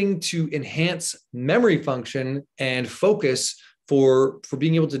helping to enhance memory function and focus for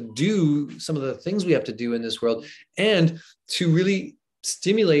being able to do some of the things we have to do in this world, and to really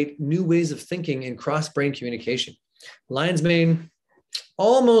stimulate new ways of thinking and cross-brain communication. Lion's mane,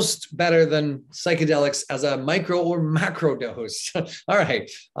 almost better than psychedelics as a micro or macro dose. All right.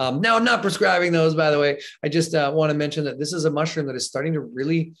 Now, I'm not prescribing those, by the way. I just want to mention that this is a mushroom that is starting to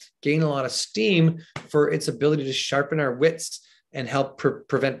really gain a lot of steam for its ability to sharpen our wits and help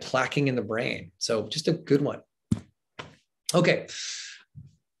prevent plaquing in the brain. So just a good one. Okay.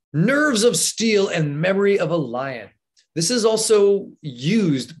 Nerves of steel and memory of a lion. This is also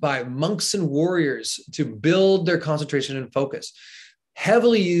used by monks and warriors to build their concentration and focus.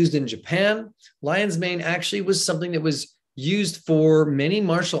 Heavily used in Japan, lion's mane actually was something that was used for many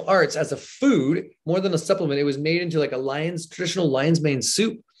martial arts as a food, more than a supplement. It was made into like a traditional lion's mane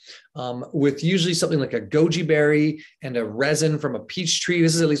soup with usually something like a goji berry and a resin from a peach tree.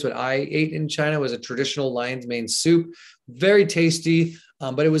 This is at least what I ate in China, was a traditional lion's mane soup. Very tasty,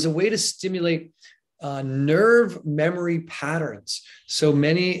 but it was a way to stimulate nerve memory patterns. So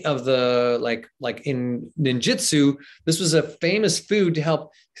many of the, like in ninjutsu, this was a famous food to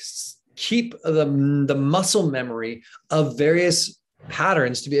help keep the muscle memory of various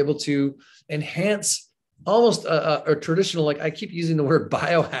patterns, to be able to enhance almost a traditional, like I keep using the word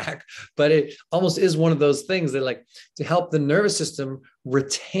biohack, but it almost is one of those things that, like, to help the nervous system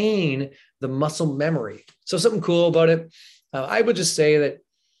retain the muscle memory. So something cool about it. I would just say that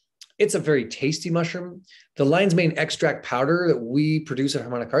it's a very tasty mushroom. The lion's mane extract powder that we produce at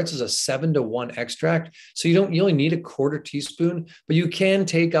Harmonic Arts is a 7-to-1 extract. So you only need a quarter teaspoon, but you can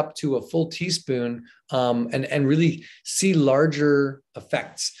take up to a full teaspoon and really see larger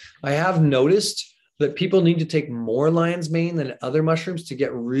effects. I have noticed that people need to take more lion's mane than other mushrooms to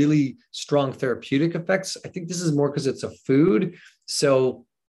get really strong therapeutic effects. I think this is more because it's a food. So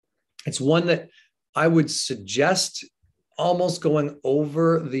it's one that I would suggest almost going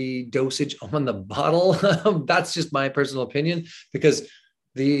over the dosage on the bottle. That's just my personal opinion, because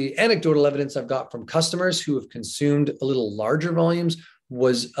the anecdotal evidence I've got from customers who have consumed a little larger volumes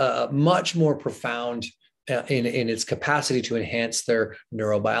was much more profound in its capacity to enhance their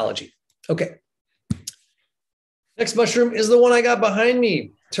neurobiology. Okay. Next mushroom is the one I got behind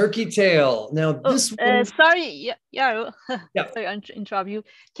me, turkey tail. Now this one... Sorry, Yarrow. Yeah. Sorry, I interrupt you.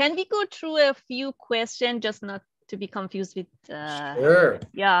 Can we go through a few questions, just not to be confused with Sure.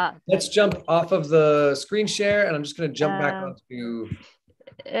 Yeah, let's jump off of the screen share, and I'm just going to jump back onto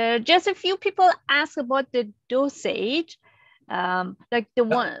just a few people ask about the dosage, like the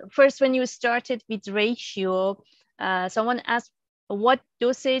one first when you started with ratio. Someone asked, what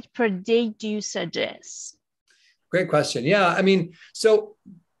dosage per day do you suggest? Great question. Yeah, I mean, so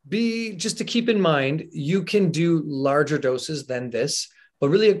just to keep in mind, you can do larger doses than this, but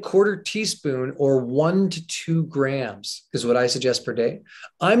really a quarter teaspoon or 1 to 2 grams is what I suggest per day.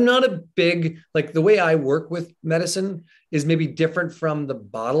 I'm not a big, like, the way I work with medicine is maybe different from the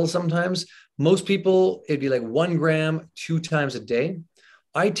bottle sometimes. Most people, it'd be like 1 gram 2 times a day.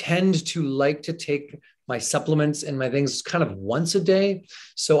 I tend to like to take my supplements and my things kind of once a day.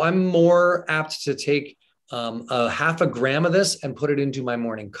 So I'm more apt to take a half a gram of this and put it into my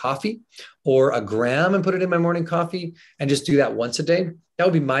morning coffee, or a gram and put it in my morning coffee, and just do that once a day. That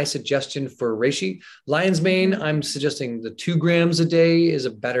would be my suggestion for reishi. Lion's mane, I'm suggesting the 2 grams a day is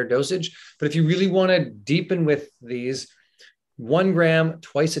a better dosage. But if you really want to deepen with these, 1 gram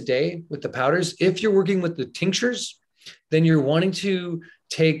twice a day with the powders. If you're working with the tinctures, then you're wanting to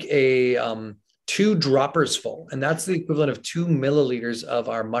take a 2 droppers full, and that's the equivalent of 2 milliliters of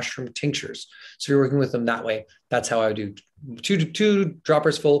our mushroom tinctures. So you're working with them that way. That's how I would do 2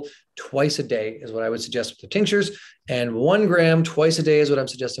 droppers full twice a day is what I would suggest with the tinctures, and 1 gram twice a day is what I'm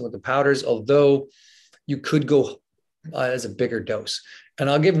suggesting with the powders, although you could go as a bigger dose. And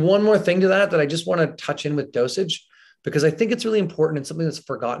I'll give one more thing to that I just want to touch in with dosage, because I think it's really important, and something that's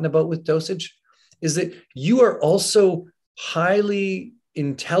forgotten about with dosage is that you are also highly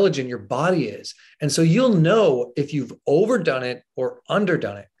intelligent, your body is. And so you'll know if you've overdone it or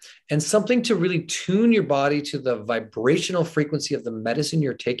underdone it. And something to really tune your body to the vibrational frequency of the medicine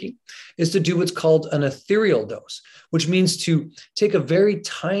you're taking is to do what's called an ethereal dose, which means to take a very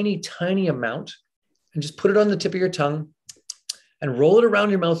tiny, tiny amount and just put it on the tip of your tongue and roll it around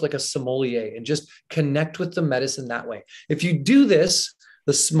your mouth like a sommelier, and just connect with the medicine that way. If you do this,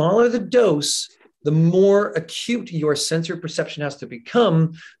 the smaller the dose, the more acute your sensory perception has to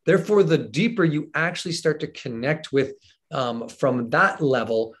become. Therefore, the deeper you actually start to connect with from that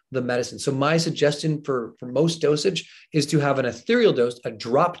level the medicine. So my suggestion for most dosage is to have an ethereal dose, a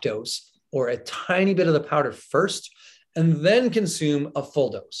drop dose, or a tiny bit of the powder first, and then consume a full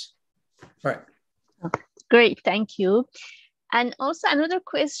dose. All right. Great, thank you. And also another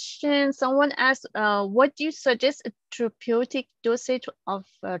question, someone asked, what do you suggest a therapeutic dosage of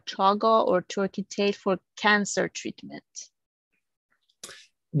chaga or turkey tail for cancer treatment?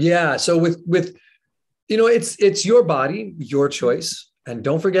 Yeah, so with it's your body, your choice. And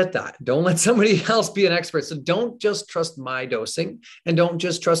don't forget that. Don't let somebody else be an expert. So don't just trust my dosing, and don't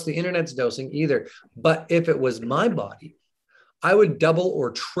just trust the internet's dosing either. But if it was my body, I would double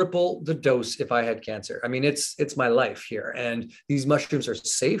or triple the dose if I had cancer. I mean, it's my life here. And these mushrooms are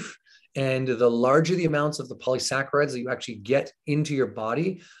safe. And the larger the amounts of the polysaccharides that you actually get into your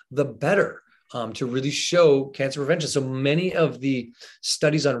body, the better. To really show cancer prevention. So many of the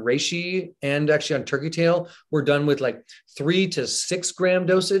studies on reishi and actually on turkey tail were done with like 3 to 6 gram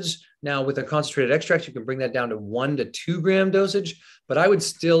dosage. Now with a concentrated extract, you can bring that down to 1 to 2 gram dosage, but I would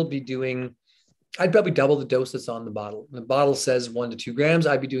still be doing, I'd probably double the dose that's on the bottle. The bottle says 1 to 2 grams.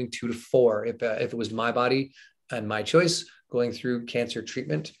 I'd be doing 2 to 4 if it was my body and my choice going through cancer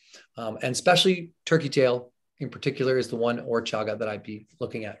treatment. And especially turkey tail in particular is the one, or chaga, that I'd be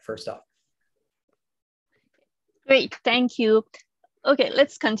looking at first off. Great, thank you. Okay,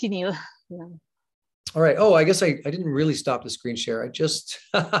 let's continue. Yeah. All right. Oh, I guess I didn't really stop the screen share. I just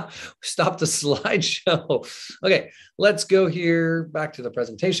stopped the slideshow. Okay, let's go here back to the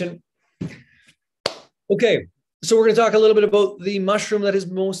presentation. Okay, so we're going to talk a little bit about the mushroom that is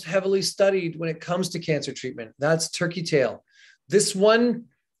most heavily studied when it comes to cancer treatment. That's turkey tail. This one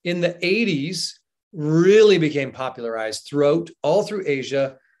in the 80s really became popularized all through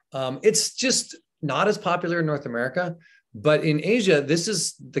Asia. It's just not as popular in North America, but in Asia, this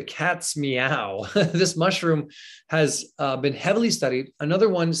is the cat's meow. This mushroom has been heavily studied. Another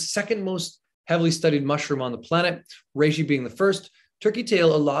one, second most heavily studied mushroom on the planet, reishi being the first. Turkey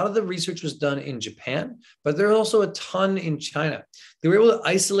tail, a lot of the research was done in Japan, but there's also a ton in China. They were able to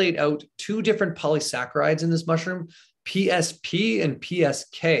isolate out 2 different polysaccharides in this mushroom, PSP and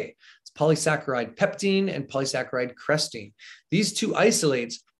PSK. It's polysaccharide peptine and polysaccharide crestine. These 2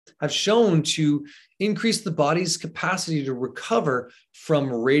 isolates have shown to increase the body's capacity to recover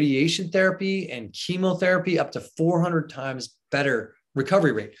from radiation therapy and chemotherapy up to 400 times better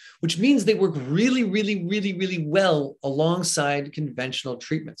recovery rate, which means they work really, really, really, really well alongside conventional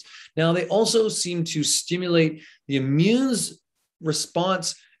treatments. Now, they also seem to stimulate the immune's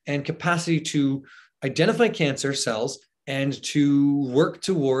response and capacity to identify cancer cells and to work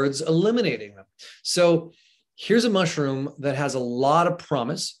towards eliminating them. So here's a mushroom that has a lot of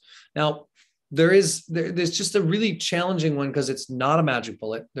promise. Now, there's just a really challenging one because it's not a magic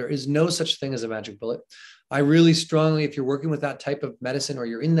bullet. There is no such thing as a magic bullet. I really strongly, if you're working with that type of medicine or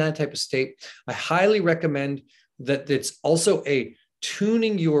you're in that type of state, I highly recommend that it's also a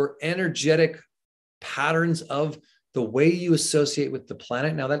tuning your energetic patterns of the way you associate with the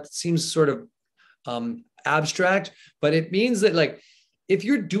planet. Now, that seems sort of abstract, but it means that, like, if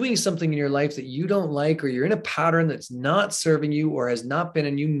you're doing something in your life that you don't like, or you're in a pattern that's not serving you or has not been,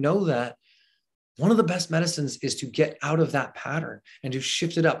 and you know that, one of the best medicines is to get out of that pattern and to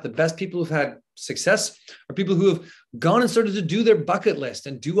shift it up. The best people who've had success are people who have gone and started to do their bucket list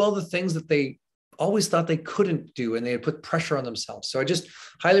and do all the things that they always thought they couldn't do, and they had put pressure on themselves. So I just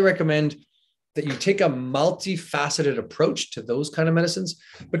highly recommend that you take a multifaceted approach to those kind of medicines.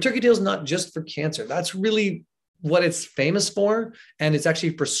 But turkey tail is not just for cancer. That's really what it's famous for. And it's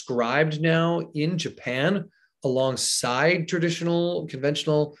actually prescribed now in Japan alongside traditional,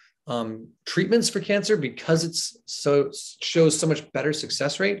 conventional treatments for cancer because shows so much better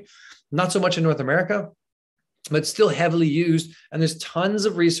success rate. Not so much in North America, but still heavily used. And there's tons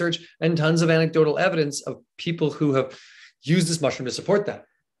of research and tons of anecdotal evidence of people who have used this mushroom to support that.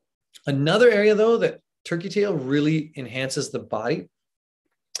 Another area, though, that turkey tail really enhances the body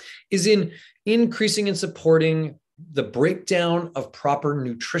is in increasing and supporting the breakdown of proper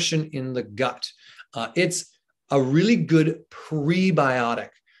nutrition in the gut. It's a really good prebiotic.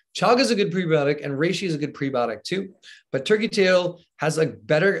 Chaga is a good prebiotic, and reishi is a good prebiotic too. But turkey tail has a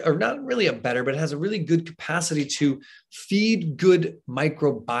better, or not really a better, but it has a really good capacity to feed good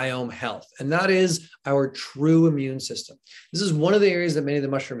microbiome health. And that is our true immune system. This is one of the areas that many of the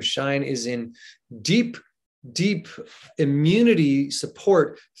mushrooms shine, is in deep immunity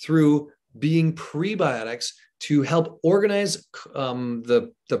support through being prebiotics to help organize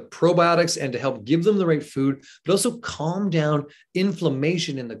the probiotics and to help give them the right food, but also calm down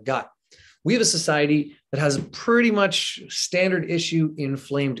inflammation in the gut. We have a society that has a pretty much standard issue,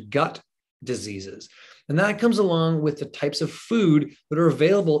 inflamed gut diseases. And that comes along with the types of food that are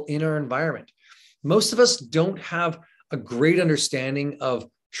available in our environment. Most of us don't have a great understanding of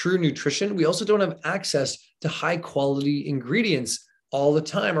true nutrition. We also don't have access to high quality ingredients all the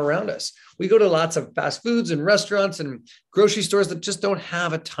time around us. We go to lots of fast foods and restaurants and grocery stores that just don't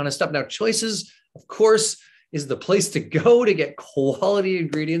have a ton of stuff. Now, Choices, of course, is the place to go to get quality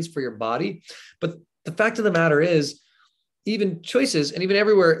ingredients for your body. But the fact of the matter is, even Choices and even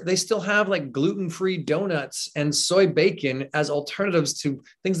everywhere, they still have like gluten-free donuts and soy bacon as alternatives to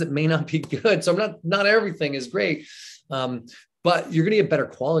things that may not be good. So not everything is great. But you're going to get better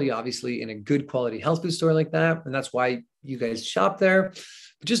quality, obviously, in a good quality health food store like that. And that's why you guys shop there.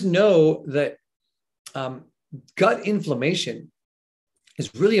 But just know that gut inflammation is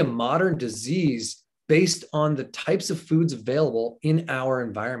really a modern disease based on the types of foods available in our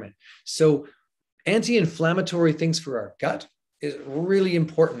environment. So anti-inflammatory things for our gut is really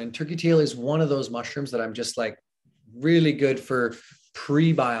important. And turkey tail is one of those mushrooms that I'm just like really good for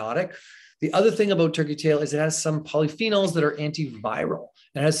prebiotic. The other thing about turkey tail is it has some polyphenols that are antiviral.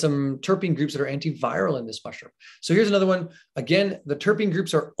 It has some terpene groups that are antiviral in this mushroom. So here's another one. Again, the terpene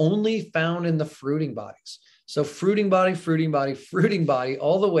groups are only found in the fruiting bodies. So fruiting body,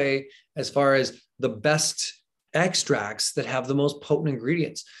 all the way as far as the best extracts that have the most potent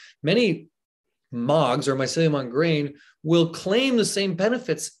ingredients. Many MOGs or mycelium on grain will claim the same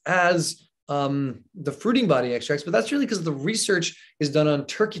benefits as the fruiting body extracts, but that's really because the research is done on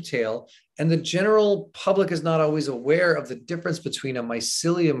turkey tail, and the general public is not always aware of the difference between a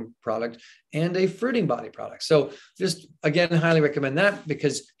mycelium product and a fruiting body product. So just, again, highly recommend that,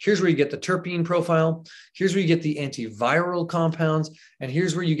 because here's where you get the terpene profile, here's where you get the antiviral compounds, and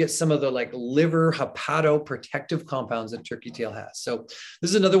here's where you get some of the like liver hepatoprotective compounds that turkey tail has. So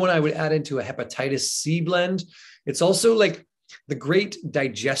this is another one I would add into a hepatitis C blend. It's also like the great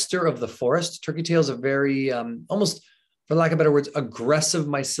digester of the forest. Turkey tail is a very, almost, for lack of better words, aggressive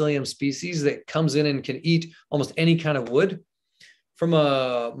mycelium species that comes in and can eat almost any kind of wood. From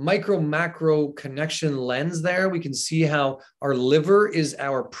a micro-macro connection lens there, we can see how our liver is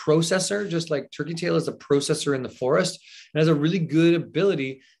our processor, just like turkey tail is a processor in the forest, and has a really good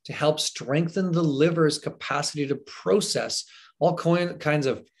ability to help strengthen the liver's capacity to process all kinds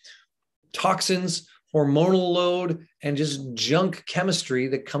of toxins, hormonal load, and just junk chemistry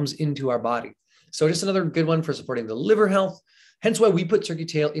that comes into our body. So just another good one for supporting the liver health. Hence why we put turkey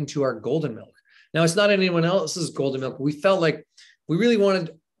tail into our golden milk. Now, it's not anyone else's golden milk. We felt like we really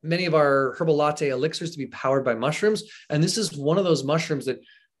wanted many of our herbal latte elixirs to be powered by mushrooms. And this is one of those mushrooms that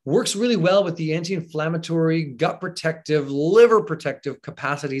works really well with the anti-inflammatory, gut protective, liver protective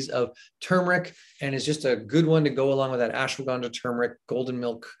capacities of turmeric, and is just a good one to go along with that ashwagandha turmeric golden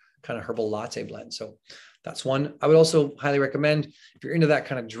milk kind of herbal latte blend. So that's one. I would also highly recommend, if you're into that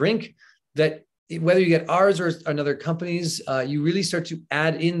kind of drink, that whether you get ours or another company's, you really start to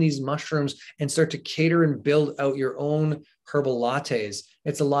add in these mushrooms and start to cater and build out your own herbal lattes.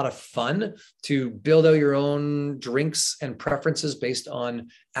 It's a lot of fun to build out your own drinks and preferences based on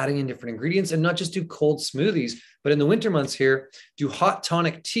adding in different ingredients, and not just do cold smoothies, but in the winter months here, do hot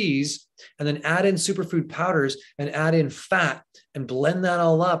tonic teas, and then add in superfood powders and add in fat and blend that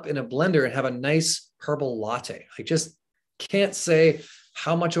all up in a blender and have a nice herbal latte. I just can't say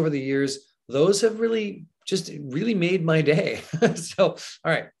how much over the years those have really made my day. So, all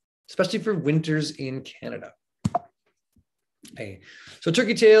right, especially for winters in Canada. Hey, so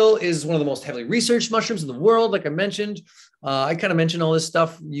turkey tail is one of the most heavily researched mushrooms in the world. Like I mentioned, I kind of mentioned all this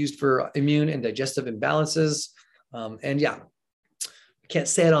stuff used for immune and digestive imbalances. And yeah, I can't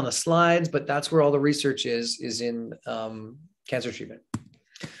say it on the slides, but that's where all the research is in cancer treatment.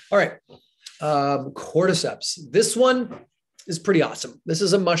 All right, cordyceps. This one is pretty awesome. This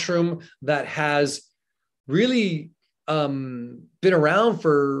is a mushroom that has really been around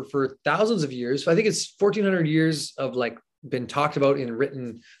for thousands of years. So I think it's 1,400 years of like been talked about in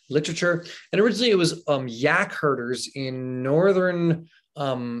written literature. And originally it was yak herders in northern,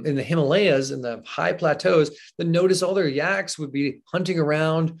 in the Himalayas, in the high plateaus, that noticed all their yaks would be hunting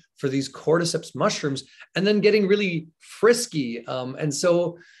around for these cordyceps mushrooms and then getting really frisky. And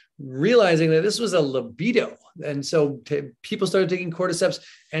so realizing that this was a libido. And so people started taking cordyceps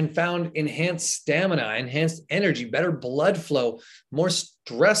and found enhanced stamina, enhanced energy, better blood flow, more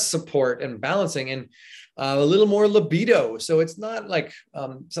stress support and balancing, and a little more libido. So it's not like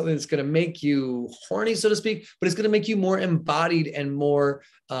something that's going to make you horny, so to speak, but it's going to make you more embodied and more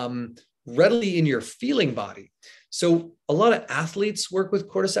readily in your feeling body. So a lot of athletes work with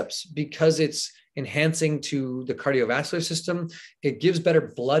cordyceps because it's enhancing to the cardiovascular system. It gives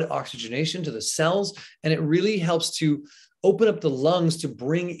better blood oxygenation to the cells, and it really helps to open up the lungs to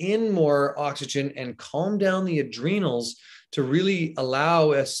bring in more oxygen and calm down the adrenals to really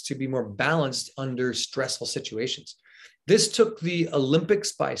allow us to be more balanced under stressful situations. This took the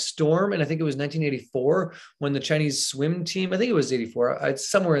Olympics by storm. And I think it was 1984 when the Chinese swim team, I think it was 84, it's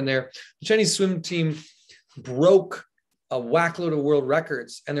somewhere in there, the Chinese swim team broke a whack load of world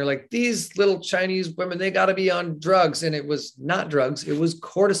records. And they're like, these little Chinese women, they got to be on drugs. And it was not drugs, it was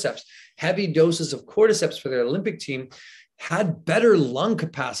cordyceps. Heavy doses of cordyceps for their Olympic team had better lung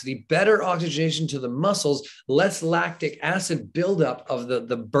capacity, better oxygenation to the muscles, less lactic acid buildup of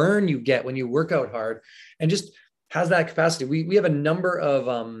the burn you get when you work out hard, and just has that capacity. We have a number of,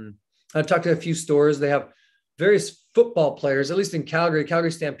 I've talked to a few stores. They have various football players, at least in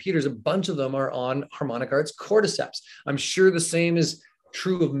Calgary Stampeders, a bunch of them are on Harmonic Arts cordyceps. I'm sure the same is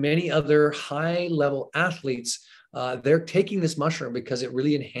true of many other high level athletes. They're taking this mushroom because it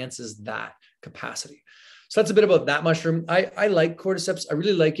really enhances that capacity. So that's a bit about that mushroom. I like cordyceps. I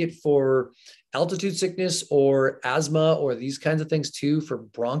really like it for altitude sickness or asthma or these kinds of things too, for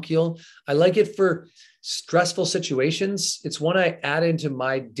bronchial. I like it for stressful situations. It's one I add into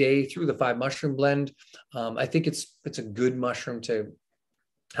my day through the 5 mushroom blend. I think it's a good mushroom to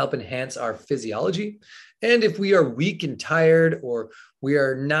help enhance our physiology. And if we are weak and tired, or we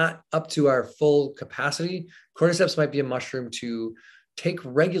are not up to our full capacity, cordyceps might be a mushroom to take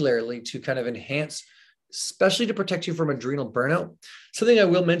regularly to kind of enhance, especially to protect you from adrenal burnout. Something I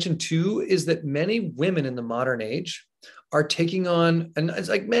will mention too is that many women in the modern age are taking on, and it's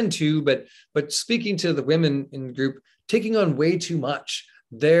like men too, but speaking to the women in the group, taking on way too much.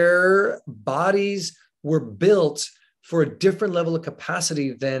 Their bodies were built for a different level of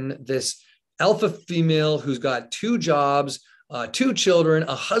capacity than this alpha female who's got 2 jobs, 2 children,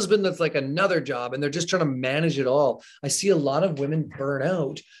 a husband that's like another job, and they're just trying to manage it all. I see a lot of women burn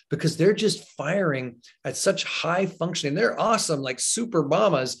out because they're just firing at such high functioning. They're awesome, like super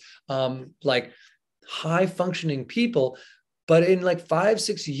mamas, like high functioning people. But in like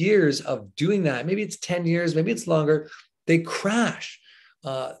 5-6 years of doing that, maybe it's 10 years, maybe it's longer, they crash.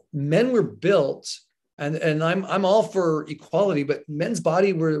 Men were built, and I'm all for equality, but men's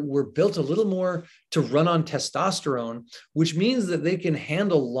body were built a little more to run on testosterone, which means that they can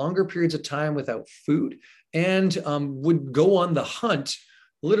handle longer periods of time without food, and would go on the hunt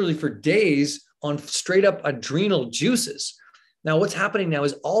literally for days on straight up adrenal juices. Now, what's happening now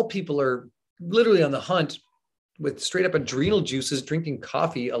is all people are literally on the hunt with straight up adrenal juices, drinking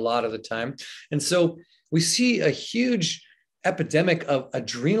coffee a lot of the time. And so we see a huge epidemic of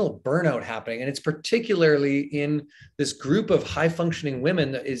adrenal burnout happening. And it's particularly in this group of high functioning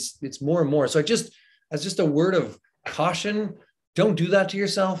women that it's more and more. So as just a word of caution, don't do that to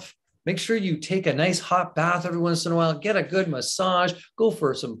yourself. Make sure you take a nice hot bath every once in a while, get a good massage, go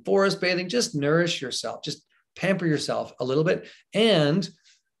for some forest bathing, just nourish yourself, just pamper yourself a little bit, and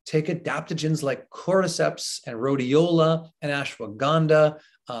take adaptogens like cordyceps and rhodiola and ashwagandha,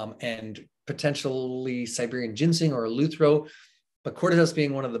 and potentially Siberian ginseng or eleuthero, but cordyceps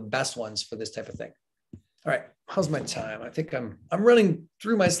being one of the best ones for this type of thing. All right, how's my time? I think I'm running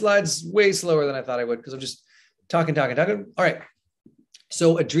through my slides way slower than I thought I would because I'm just talking. All right,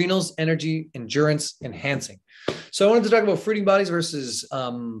 so adrenals, energy, endurance, enhancing. So I wanted to talk about fruiting bodies versus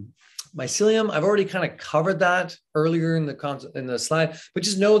mycelium. I've already kind of covered that earlier in the slide, but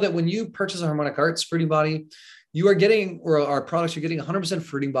just know that when you purchase a Harmonic Arts fruiting body, you are getting, or our products, you're getting 100%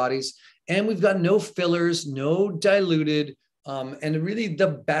 fruiting bodies, and we've got no fillers, no diluted, and really the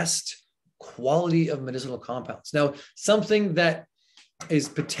best quality of medicinal compounds. Now, something that is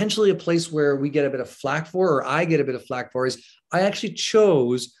potentially a place where we get a bit of flack for, or I get a bit of flack for, is I actually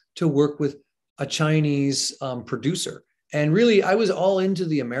chose to work with a Chinese producer. And really, I was all into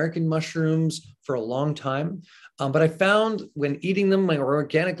the American mushrooms for a long time. But I found when eating them, my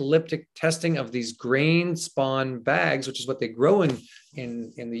organic elliptic testing of these grain spawn bags, which is what they grow in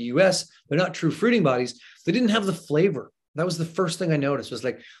the US, they're not true fruiting bodies. They didn't have the flavor. That was the first thing I noticed, was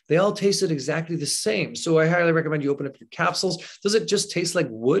like, they all tasted exactly the same. So I highly recommend you open up your capsules. Does it just taste like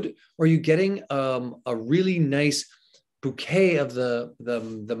wood? Or are you getting a really nice bouquet of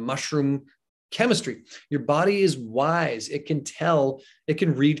the mushroom chemistry? Your body is wise. It can tell, it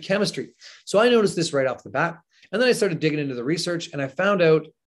can read chemistry. So I noticed this right off the bat. And then I started digging into the research, and I found out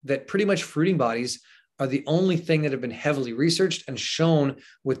that pretty much fruiting bodies are the only thing that have been heavily researched and shown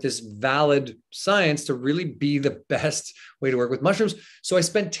with this valid science to really be the best way to work with mushrooms. So I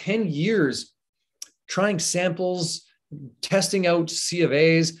spent 10 years trying samples, testing out C of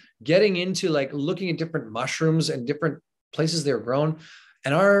A's, getting into like looking at different mushrooms and different places they're grown.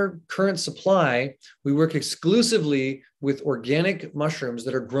 And our current supply, we work exclusively with organic mushrooms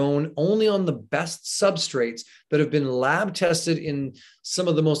that are grown only on the best substrates that have been lab tested in some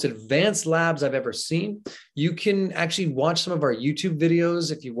of the most advanced labs I've ever seen. You can actually watch some of our YouTube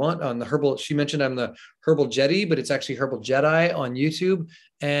videos if you want on the herbal. She mentioned I'm the Herbal Jedi, but it's actually Herbal Jedi on YouTube.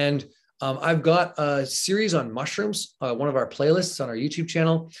 And I've got a series on mushrooms, one of our playlists on our YouTube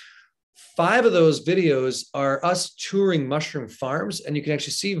channel. 5 of those videos are us touring mushroom farms, and you can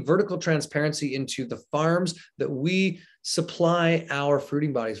actually see vertical transparency into the farms that we supply our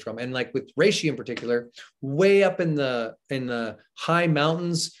fruiting bodies from. And like with reishi in particular, way up in the high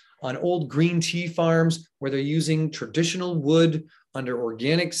mountains on old green tea farms where they're using traditional wood under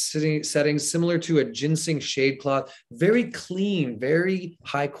organic settings, similar to a ginseng shade cloth, very clean, very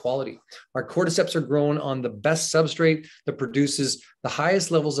high quality. Our cordyceps are grown on the best substrate that produces the highest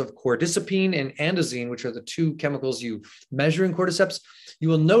levels of cordycepine and andazine, which are the 2 chemicals you measure in cordyceps. You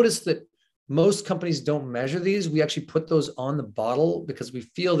will notice that most companies don't measure these. We actually put those on the bottle because we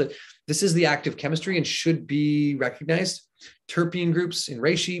feel that this is the active chemistry and should be recognized. Terpene groups in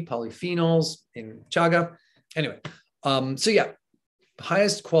reishi, polyphenols in chaga. Anyway, so yeah,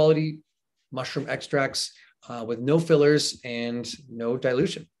 highest quality mushroom extracts with no fillers and no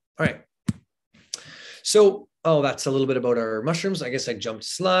dilution. All right. So, that's a little bit about our mushrooms. I guess I jumped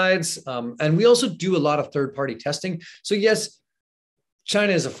slides. And we also do a lot of third-party testing. So yes,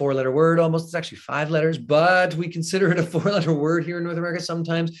 China is a 4-letter word almost. It's actually 5 letters, but we consider it a 4-letter word here in North America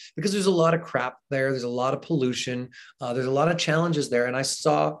sometimes because there's a lot of crap there. There's a lot of pollution. There's a lot of challenges there. And I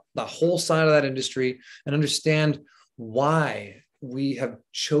saw the whole side of that industry and understand why we have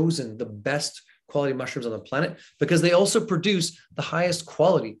chosen the best quality mushrooms on the planet, because they also produce the highest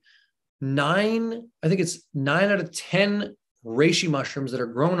quality. I think it's 9 out of 10 reishi mushrooms that are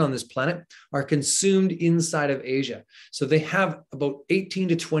grown on this planet are consumed inside of Asia. So they have about 18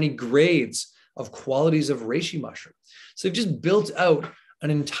 to 20 grades of qualities of reishi mushroom. So they've just built out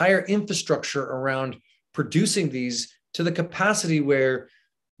an entire infrastructure around producing these to the capacity where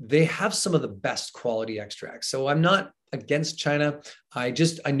they have some of the best quality extracts. So I'm not against China. I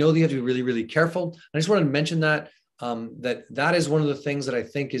know that you have to be really, really careful. I just wanted to mention that, that is one of the things that I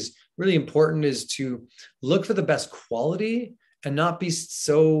think is really important, is to look for the best quality and not be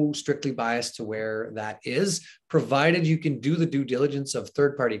so strictly biased to where that is, provided you can do the due diligence of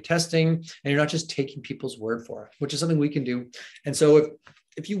third-party testing and you're not just taking people's word for it, which is something we can do. And so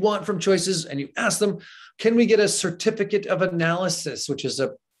if you want from Choices and you ask them, can we get a certificate of analysis, which is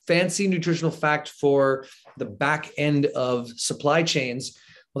a fancy nutritional fact for the back end of supply chains?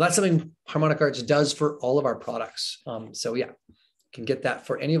 Well, that's something Harmonic Arts does for all of our products. So yeah, you can get that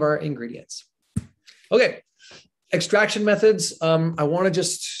for any of our ingredients. Okay, extraction methods. I want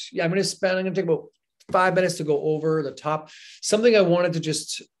to I'm going to take about 5 minutes to go over the top. Something I wanted to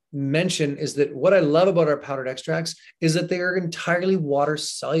just mention is that what I love about our powdered extracts is that they are entirely water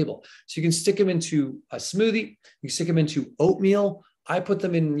soluble. So you can stick them into a smoothie, you can stick them into oatmeal. I put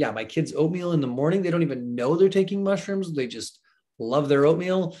them in, my kids' oatmeal in the morning. They don't even know they're taking mushrooms. They just love their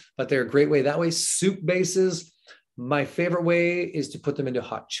oatmeal, but they're a great way that way. Soup bases. My favorite way is to put them into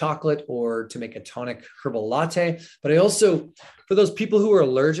hot chocolate or to make a tonic herbal latte. But I also, for those people who are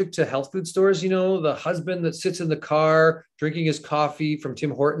allergic to health food stores, the husband that sits in the car drinking his coffee from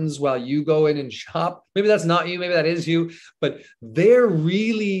Tim Hortons while you go in and shop. Maybe that's not you, maybe that is you, but they're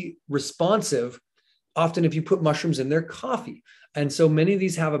really responsive often if you put mushrooms in their coffee. And so many of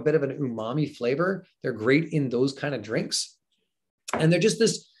these have a bit of an umami flavor. They're great in those kind of drinks. And they're just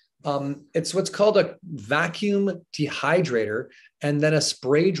this, it's what's called a vacuum dehydrator and then a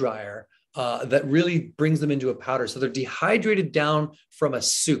spray dryer that really brings them into a powder. So they're dehydrated down from a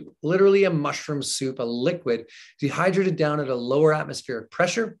soup, literally a mushroom soup, a liquid, dehydrated down at a lower atmospheric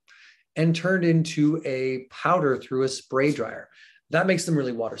pressure and turned into a powder through a spray dryer. That makes them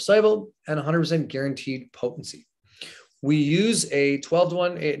really water soluble and 100% guaranteed potency. We use a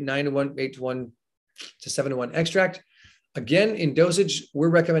 12-to-1, 9-to-1, 8-to-1 to 7-to-1 extract. Again, in dosage, we're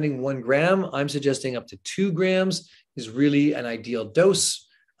recommending 1 gram. I'm suggesting up to 2 grams is really an ideal dose,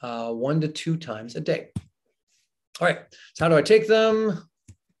 1 to 2 times a day. All right, so how do I take them?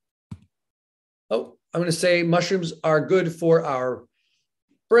 I'm going to say mushrooms are good for our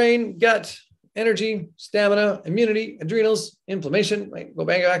brain, gut, energy, stamina, immunity, adrenals, inflammation. Right, go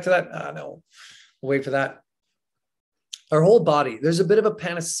back to that. No, we'll wait for that. Our whole body, there's a bit of a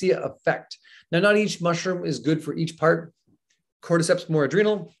panacea effect. Now, not each mushroom is good for each part. Cordyceps, more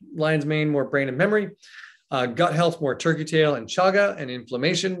adrenal. Lion's mane, more brain and memory. Gut health, more turkey tail and chaga, and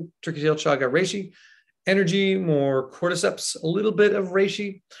inflammation, turkey tail, chaga, reishi. energy, more cordyceps, a little bit of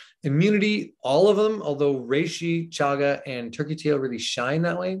reishi. Immunity, all of them, although reishi, chaga, and turkey tail really shine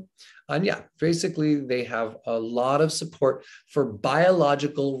that way. And yeah, basically they have a lot of support for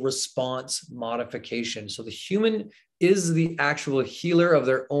biological response modification. So the human is the actual healer of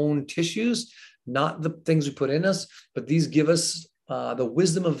their own tissues, not the things we put in us, but these give us the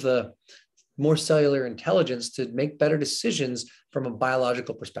wisdom of the more cellular intelligence to make better decisions from a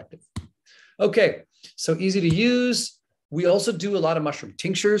biological perspective. Okay, so easy to use. We also do a lot of mushroom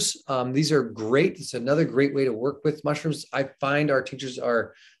tinctures. These are great. It's another great way to work with mushrooms. I find our tinctures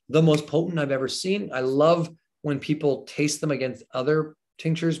are the most potent I've ever seen. I love when people taste them against other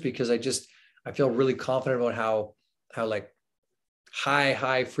tinctures because I feel really confident about how like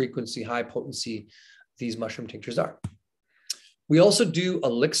high frequency, high potency these mushroom tinctures are. We also do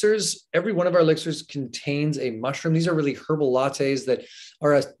elixirs. Every one of our elixirs contains a mushroom. These are really herbal lattes that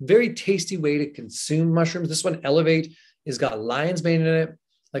are a very tasty way to consume mushrooms. This one, Elevate, has got lion's mane in it.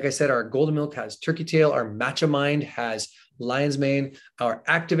 Like I said, our golden milk has turkey tail. Our matcha mind has lion's mane. Our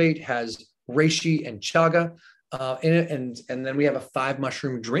Activate has reishi and chaga in it. And then we have a 5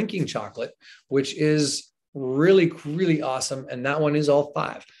 mushroom drinking chocolate, which is really, really awesome. And that one is all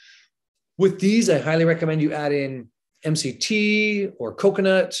 5. With these, I highly recommend you add in MCT or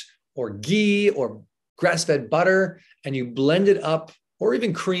coconut or ghee or grass-fed butter, and you blend it up, or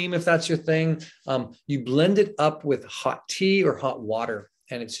even cream if that's your thing. You blend it up with hot tea or hot water,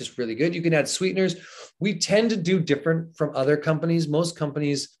 and it's just really good. You can add sweeteners. We tend to do different from other companies. Most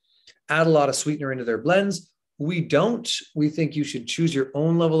companies add a lot of sweetener into their blends. We don't. We think you should choose your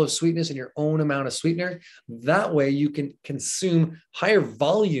own level of sweetness and your own amount of sweetener. That way you can consume higher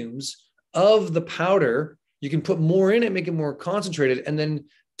volumes of the powder. You can put more in it, make it more concentrated, and then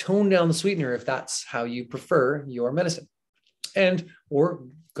tone down the sweetener if that's how you prefer your medicine, or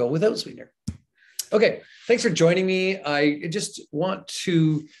go without sweetener. Okay, thanks for joining me. I just want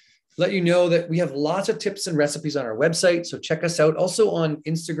to let you know that we have lots of tips and recipes on our website, so check us out. Also on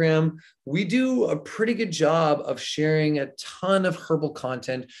Instagram, we do a pretty good job of sharing a ton of herbal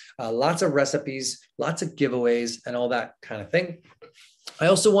content, lots of recipes, lots of giveaways, and all that kind of thing. I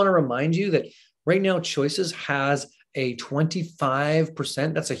also want to remind you that right now, Choices has a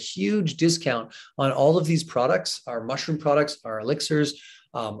 25%. That's a huge discount on all of these products, our mushroom products, our elixirs,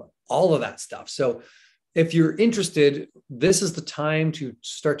 all of that stuff. So if you're interested, this is the time to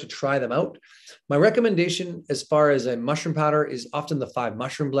start to try them out. My recommendation as far as a mushroom powder is often the 5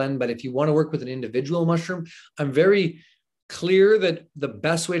 mushroom blend. But if you want to work with an individual mushroom, I'm very clear that the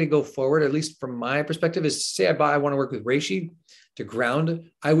best way to go forward, at least from my perspective, is say I want to work with reishi to ground.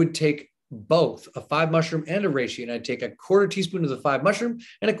 I would take both a 5 mushroom and a reishi, and I'd take a 1/4 teaspoon of the 5 mushroom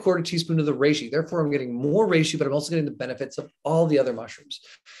and a 1/4 teaspoon of the reishi. Therefore, I'm getting more reishi, but I'm also getting the benefits of all the other mushrooms.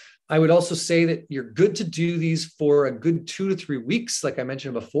 I would also say that you're good to do these for a good 2 to 3 weeks, like I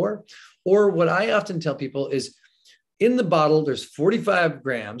mentioned before. Or what I often tell people is in the bottle, there's 45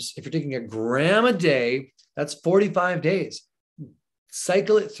 grams. If you're taking a gram a day, that's 45 days.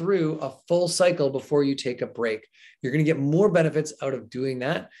 Cycle it through a full cycle before you take a break. You're going to get more benefits out of doing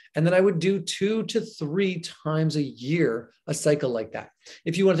that. And then I would do 2 to 3 times a year, a cycle like that.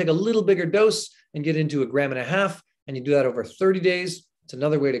 If you want to take a little bigger dose and get into 1.5 grams, and you do that over 30 days, it's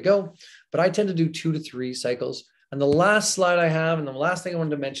another way to go. But I tend to do 2 to 3 cycles. And the last slide I have, and the last thing I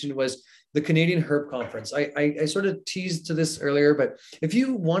wanted to mention was the Canadian Herb Conference. I sort of teased to this earlier, but if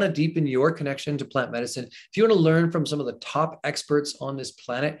you want to deepen your connection to plant medicine, if you want to learn from some of the top experts on this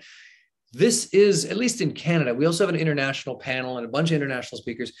planet, this is, at least in Canada, we also have an international panel and a bunch of international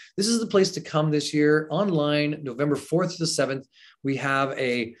speakers. This is the place to come this year online, November 4th to the 7th. We have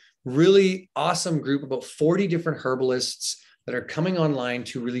a really awesome group, about 40 different herbalists that are coming online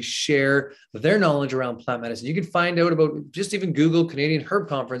to really share their knowledge around plant medicine. You can find out about, just even Google Canadian Herb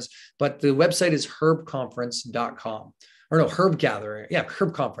Conference, but the website is herbconference.com. Or no, Herb Gathering. Yeah,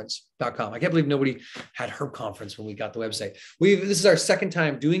 herbconference.com. I can't believe nobody had Herb Conference when we got the website. This is our 2nd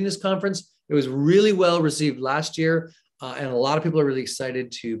time doing this conference. It was really well received last year, and a lot of people are really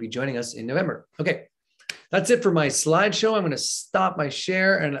excited to be joining us in November. Okay, that's it for my slideshow. I'm going to stop my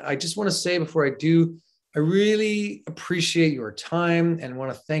share, and I just want to say before I do, I really appreciate your time and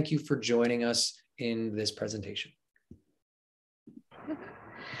want to thank you for joining us in this presentation.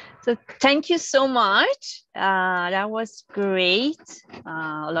 So thank you so much. That was great.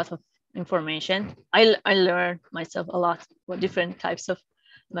 A lot of information. I learned myself a lot about different types of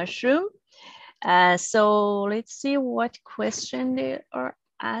mushroom. So let's see what question they are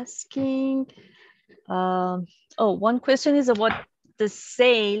asking. One question is about the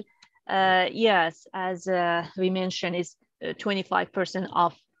sale. Yes, as we mentioned, is 25%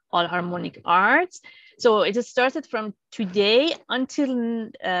 off all harmonic arts. So it started from today until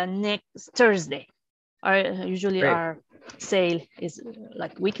next Thursday. Usually Great. our sale is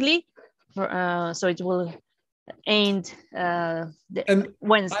like weekly, so it will end And I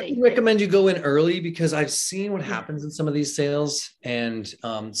Wednesday. would recommend you go in early because I've seen what happens in some of these sales. And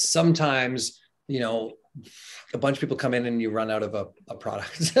sometimes, a bunch of people come in and you run out of a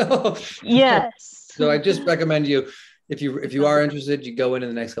product. Yes. So I just recommend you, if you are interested, you go in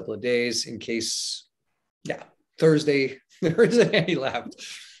the next couple of days in case, Thursday, there isn't any left.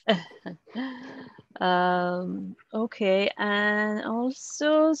 Okay, and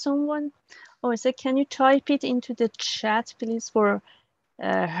also someone, it said, can you type it into the chat, please, for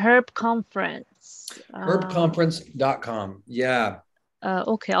Herb Conference? Herbconference.com. Yeah.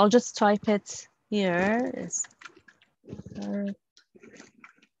 Okay, I'll just type it here. It's Herb,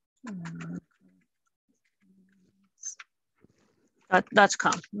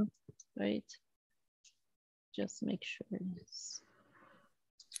 .com. Right. Just make sure it's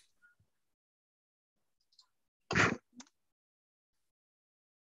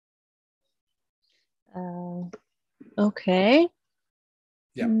okay.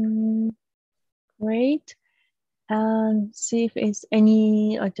 Yeah. Great. See if there's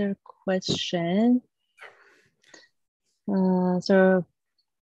any other question. And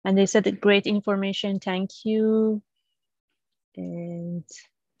they said great information. Thank you.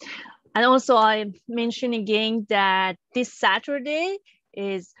 And also I mention again that this Saturday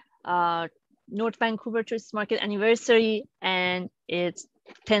is North Vancouver Tourist Market anniversary, and it's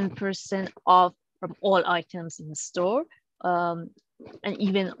 10% off from all items in the store, and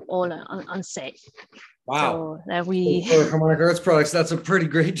even all on sale. Wow. So that we for Harmonic Earths products, that's a pretty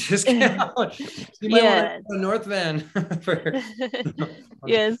great discount. You might want to go to North Van for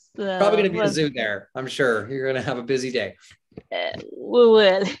yes. Probably going to be a zoo there. I'm sure you're going to have a busy day. We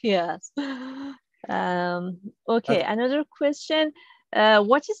will, yes. Okay, another question.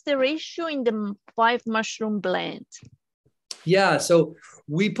 What is the ratio in the 5 mushroom blend? Yeah, so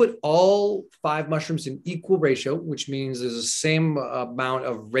we put all 5 mushrooms in equal ratio, which means there's the same amount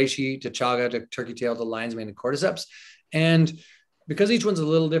of reishi to chaga to turkey tail to lion's mane and cordyceps. And because each one's a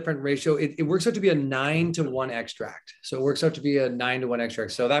little different ratio, it works out to be a 9-to-1 extract. So it works out to be a 9-to-1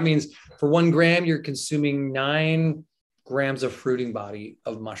 extract. So that means for 1 gram, you're consuming 9 grams of fruiting body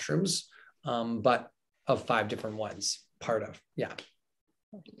of mushrooms, but of 5 different ones, part of, yeah.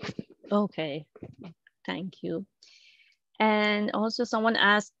 Okay, thank you. And also someone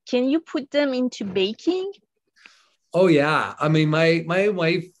asked, can you put them into baking? Oh yeah. I mean, my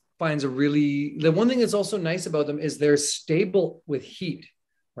wife finds the one thing that's also nice about them is they're stable with heat,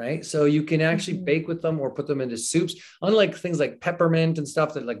 right? So you can actually bake with them or put them into soups, unlike things like peppermint and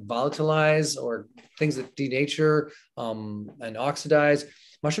stuff that like volatilize or things that denature and oxidize.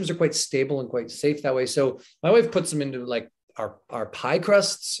 Mushrooms are quite stable and quite safe that way. So my wife puts them into like our pie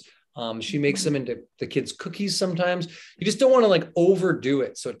crusts. She makes them into the kids' cookies sometimes. You just don't want to like overdo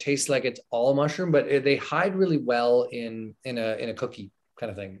it so it tastes like it's all mushroom, but they hide really well in a cookie kind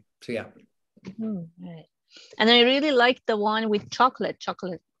of thing. So yeah. Right. And I really like the one with chocolate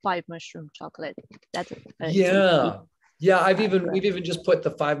 5 mushroom chocolate. That's yeah. We've even just put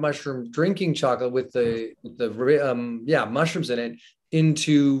the 5 mushroom drinking chocolate with the mushrooms in it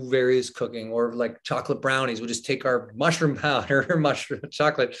into various cooking, or like chocolate brownies. We'll just take our mushroom powder or mushroom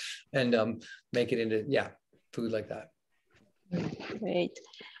chocolate and make it into food like that. Great.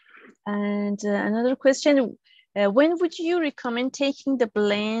 And another question, when would you recommend taking the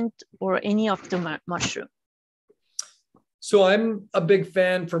blend or any of the mushroom? So I'm a big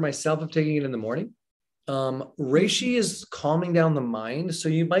fan for myself of taking it in the morning. Reishi is calming down the mind. So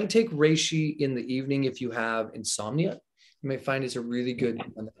you might take reishi in the evening if you have insomnia. You may find it's a really good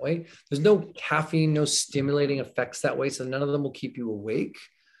one that way. There's no caffeine, no stimulating effects that way. So none of them will keep you awake.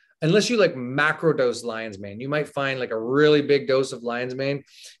 Unless you like macro dose lion's mane. You might find like a really big dose of lion's mane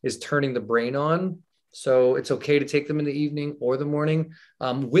is turning the brain on. So it's okay to take them in the evening or the morning.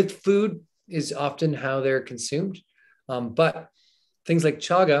 With food is often how they're consumed. But things like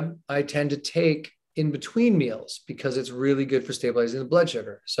chaga, I tend to take in between meals because it's really good for stabilizing the blood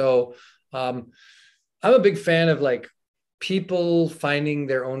sugar. So I'm a big fan of like people finding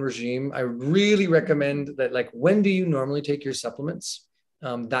their own regime. I really recommend that, like, when do you normally take your supplements?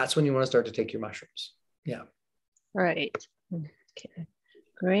 That's when you want to start to take your mushrooms. Yeah. Right. Okay.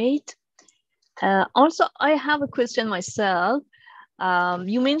 Great. Also, I have a question myself.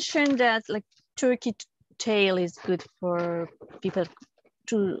 You mentioned that like turkey tail is good for people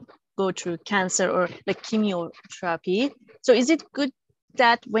to go through cancer or like chemotherapy. So is it good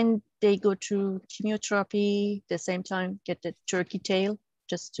that when they go through chemotherapy, the same time get the turkey tail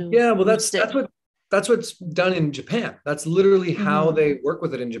just to well, that's what that's what's done in Japan. That's literally how they work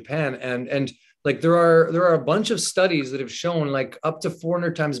with it in Japan. And like there are a bunch of studies that have shown like up to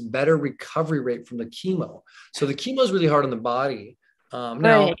 400 times better recovery rate from the chemo. So the chemo is really hard on the body.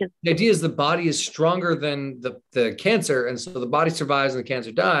 Now, the idea is the body is stronger than the cancer, and so the body survives and the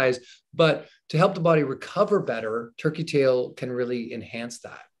cancer dies. But to help the body recover better, turkey tail can really enhance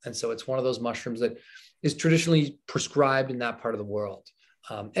that. And so it's one of those mushrooms that is traditionally prescribed in that part of the world.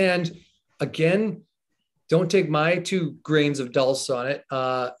 And again, don't take my 2 grains of dulse on it.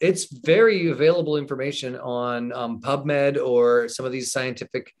 It's very available information on PubMed or some of these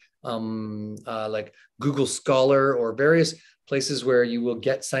scientific like Google Scholar or various places where you will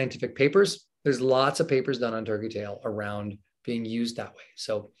get scientific papers. There's lots of papers done on turkey tail around being used that way.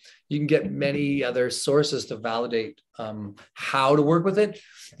 So you can get many other sources to validate how to work with it.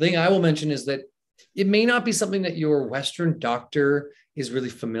 The thing I will mention is that it may not be something that your Western doctor is really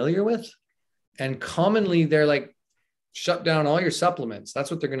familiar with. And commonly they're like, shut down all your supplements. That's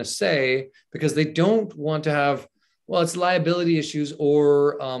what they're going to say, because they don't want to have, well, it's liability issues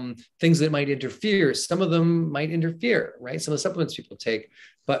or things that might interfere. Some of them might interfere, right? Some of the supplements people take.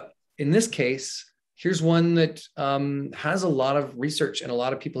 But in this case, here's one that has a lot of research, and a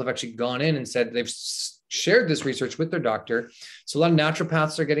lot of people have actually gone in and said they've shared this research with their doctor. So a lot of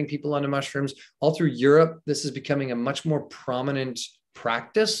naturopaths are getting people onto mushrooms. All through Europe, this is becoming a much more prominent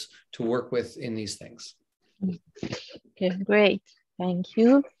practice to work with in these things. Okay, great. Thank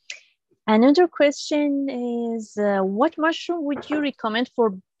you. Another question is, what mushroom would you recommend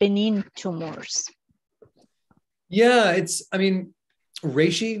for benign tumors? Yeah,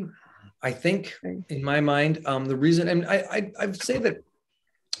 reishi, I think, in my mind, the reason, and I say that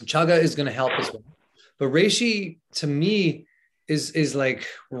chaga is going to help as well, but reishi to me is like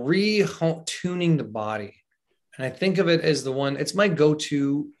re-tuning the body. And I think of it as the one, it's my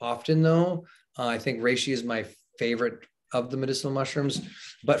go-to often though. I think reishi is my favorite of the medicinal mushrooms,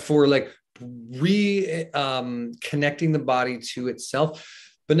 but for like connecting the body to itself.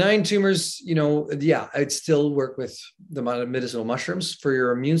 Benign tumors, I'd still work with the medicinal mushrooms for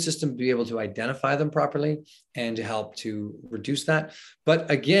your immune system to be able to identify them properly and to help to reduce that. But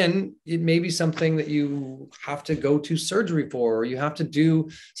again, it may be something that you have to go to surgery for, or you have to do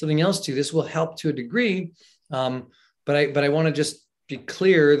something else to. This will help to a degree. But I want to just be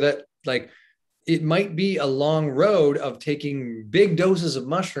clear that like it might be a long road of taking big doses of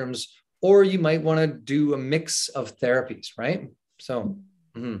mushrooms, or you might want to do a mix of therapies, right? So.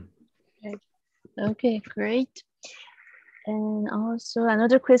 Okay, great. And also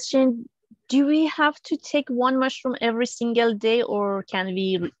another question, do we have to take one mushroom every single day, or can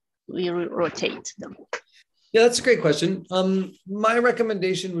we rotate them? Yeah, that's a great question. My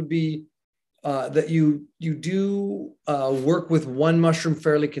recommendation would be that you do work with one mushroom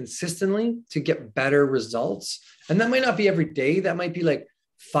fairly consistently to get better results. And that might not be every day. That might be like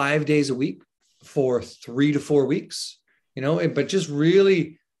 5 days a week for 3 to 4 weeks, but just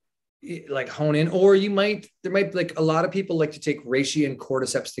really like hone in. Or there might be like a lot of people like to take reishi and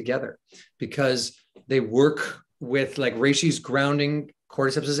cordyceps together because they work with like reishi's grounding,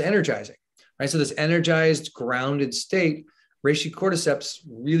 cordyceps is energizing, right? So this energized, grounded state, reishi, cordyceps,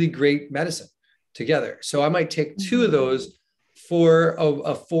 really great medicine together. So I might take 2 of those for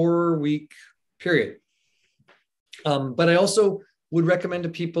a 4-week period. But I also would recommend to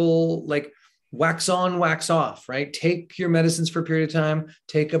people like wax on, wax off, right? Take your medicines for a period of time,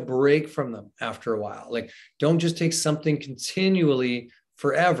 take a break from them after a while. Like, don't just take something continually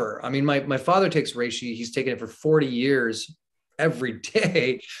forever. I mean, my father takes reishi. He's taken it for 40 years every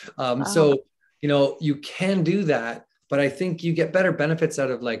day. Wow. So, you can do that, but I think you get better benefits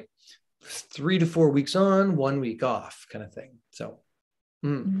out of like 3 to 4 weeks on, 1 week off kind of thing. So.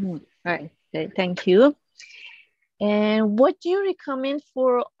 All right. Okay, thank you. And what do you recommend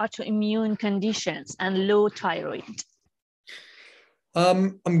for autoimmune conditions and low thyroid?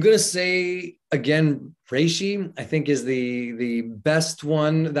 I'm going to say, again, reishi, I think is the best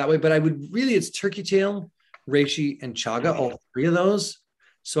one that way, but it's turkey tail, reishi, and chaga, all 3 of those.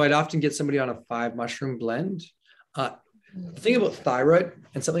 So I'd often get somebody on a 5 mushroom blend. The thing about thyroid,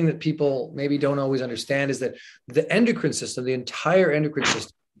 and something that people maybe don't always understand, is that the endocrine system, the entire endocrine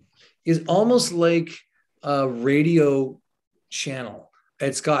system, is almost like a radio channel.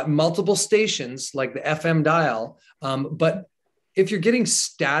 It's got multiple stations like the FM dial, but if you're getting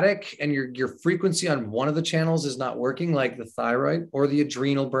static and your frequency on one of the channels is not working, like the thyroid or the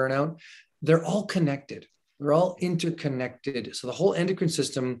adrenal burnout, they're all connected. They're all interconnected. So the whole endocrine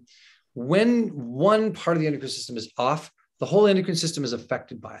system, when one part of the endocrine system is off, the whole endocrine system is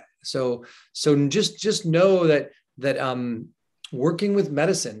affected by it. So just know that working with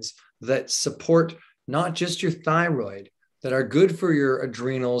medicines, that support not just your thyroid, that are good for your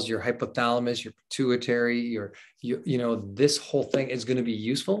adrenals, your hypothalamus, your pituitary, this whole thing is going to be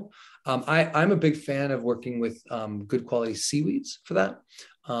useful. I'm a big fan of working with good quality seaweeds for that.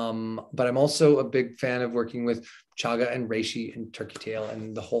 But I'm also a big fan of working with chaga and reishi and turkey tail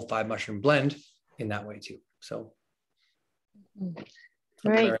and the whole 5 mushroom blend in that way too. So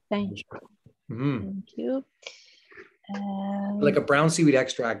great, thank you. Mm-hmm. Thank you. Like a brown seaweed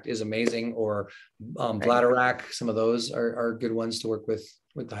extract is amazing, or bladderwrack. Some of those are good ones to work with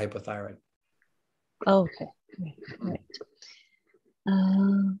the hypothyroid. Okay, great.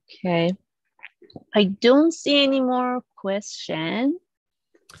 Okay, I don't see any more questions.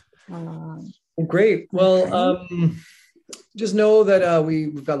 Great. Well, okay. Just know that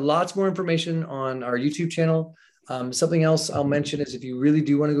we've got lots more information on our YouTube channel. Something else I'll mention is if you really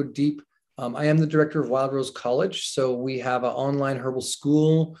do want to go deep, I am the director of Wild Rose College. So we have an online herbal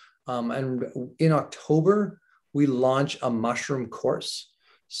school. And in October, we launch a mushroom course.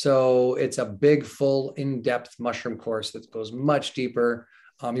 So it's a big, full, in-depth mushroom course that goes much deeper.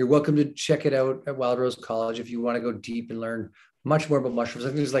 You're welcome to check it out at Wild Rose College if you want to go deep and learn much more about mushrooms. I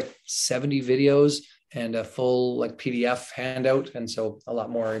think there's like 70 videos and a full like PDF handout. And so a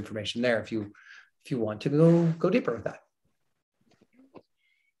lot more information there if you want to go deeper with that.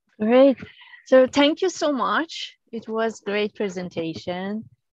 Great. So thank you so much. It was great presentation.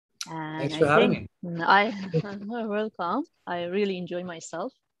 And thanks for having me. You're welcome. I really enjoy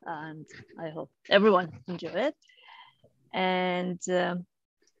myself, and I hope everyone enjoy it. And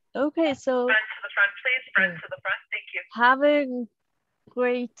okay, so front to the front, please. Front to the front. Thank you. Have a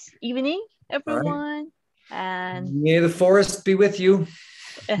great evening, everyone. Right. And may the forest be with you.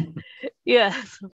 yes.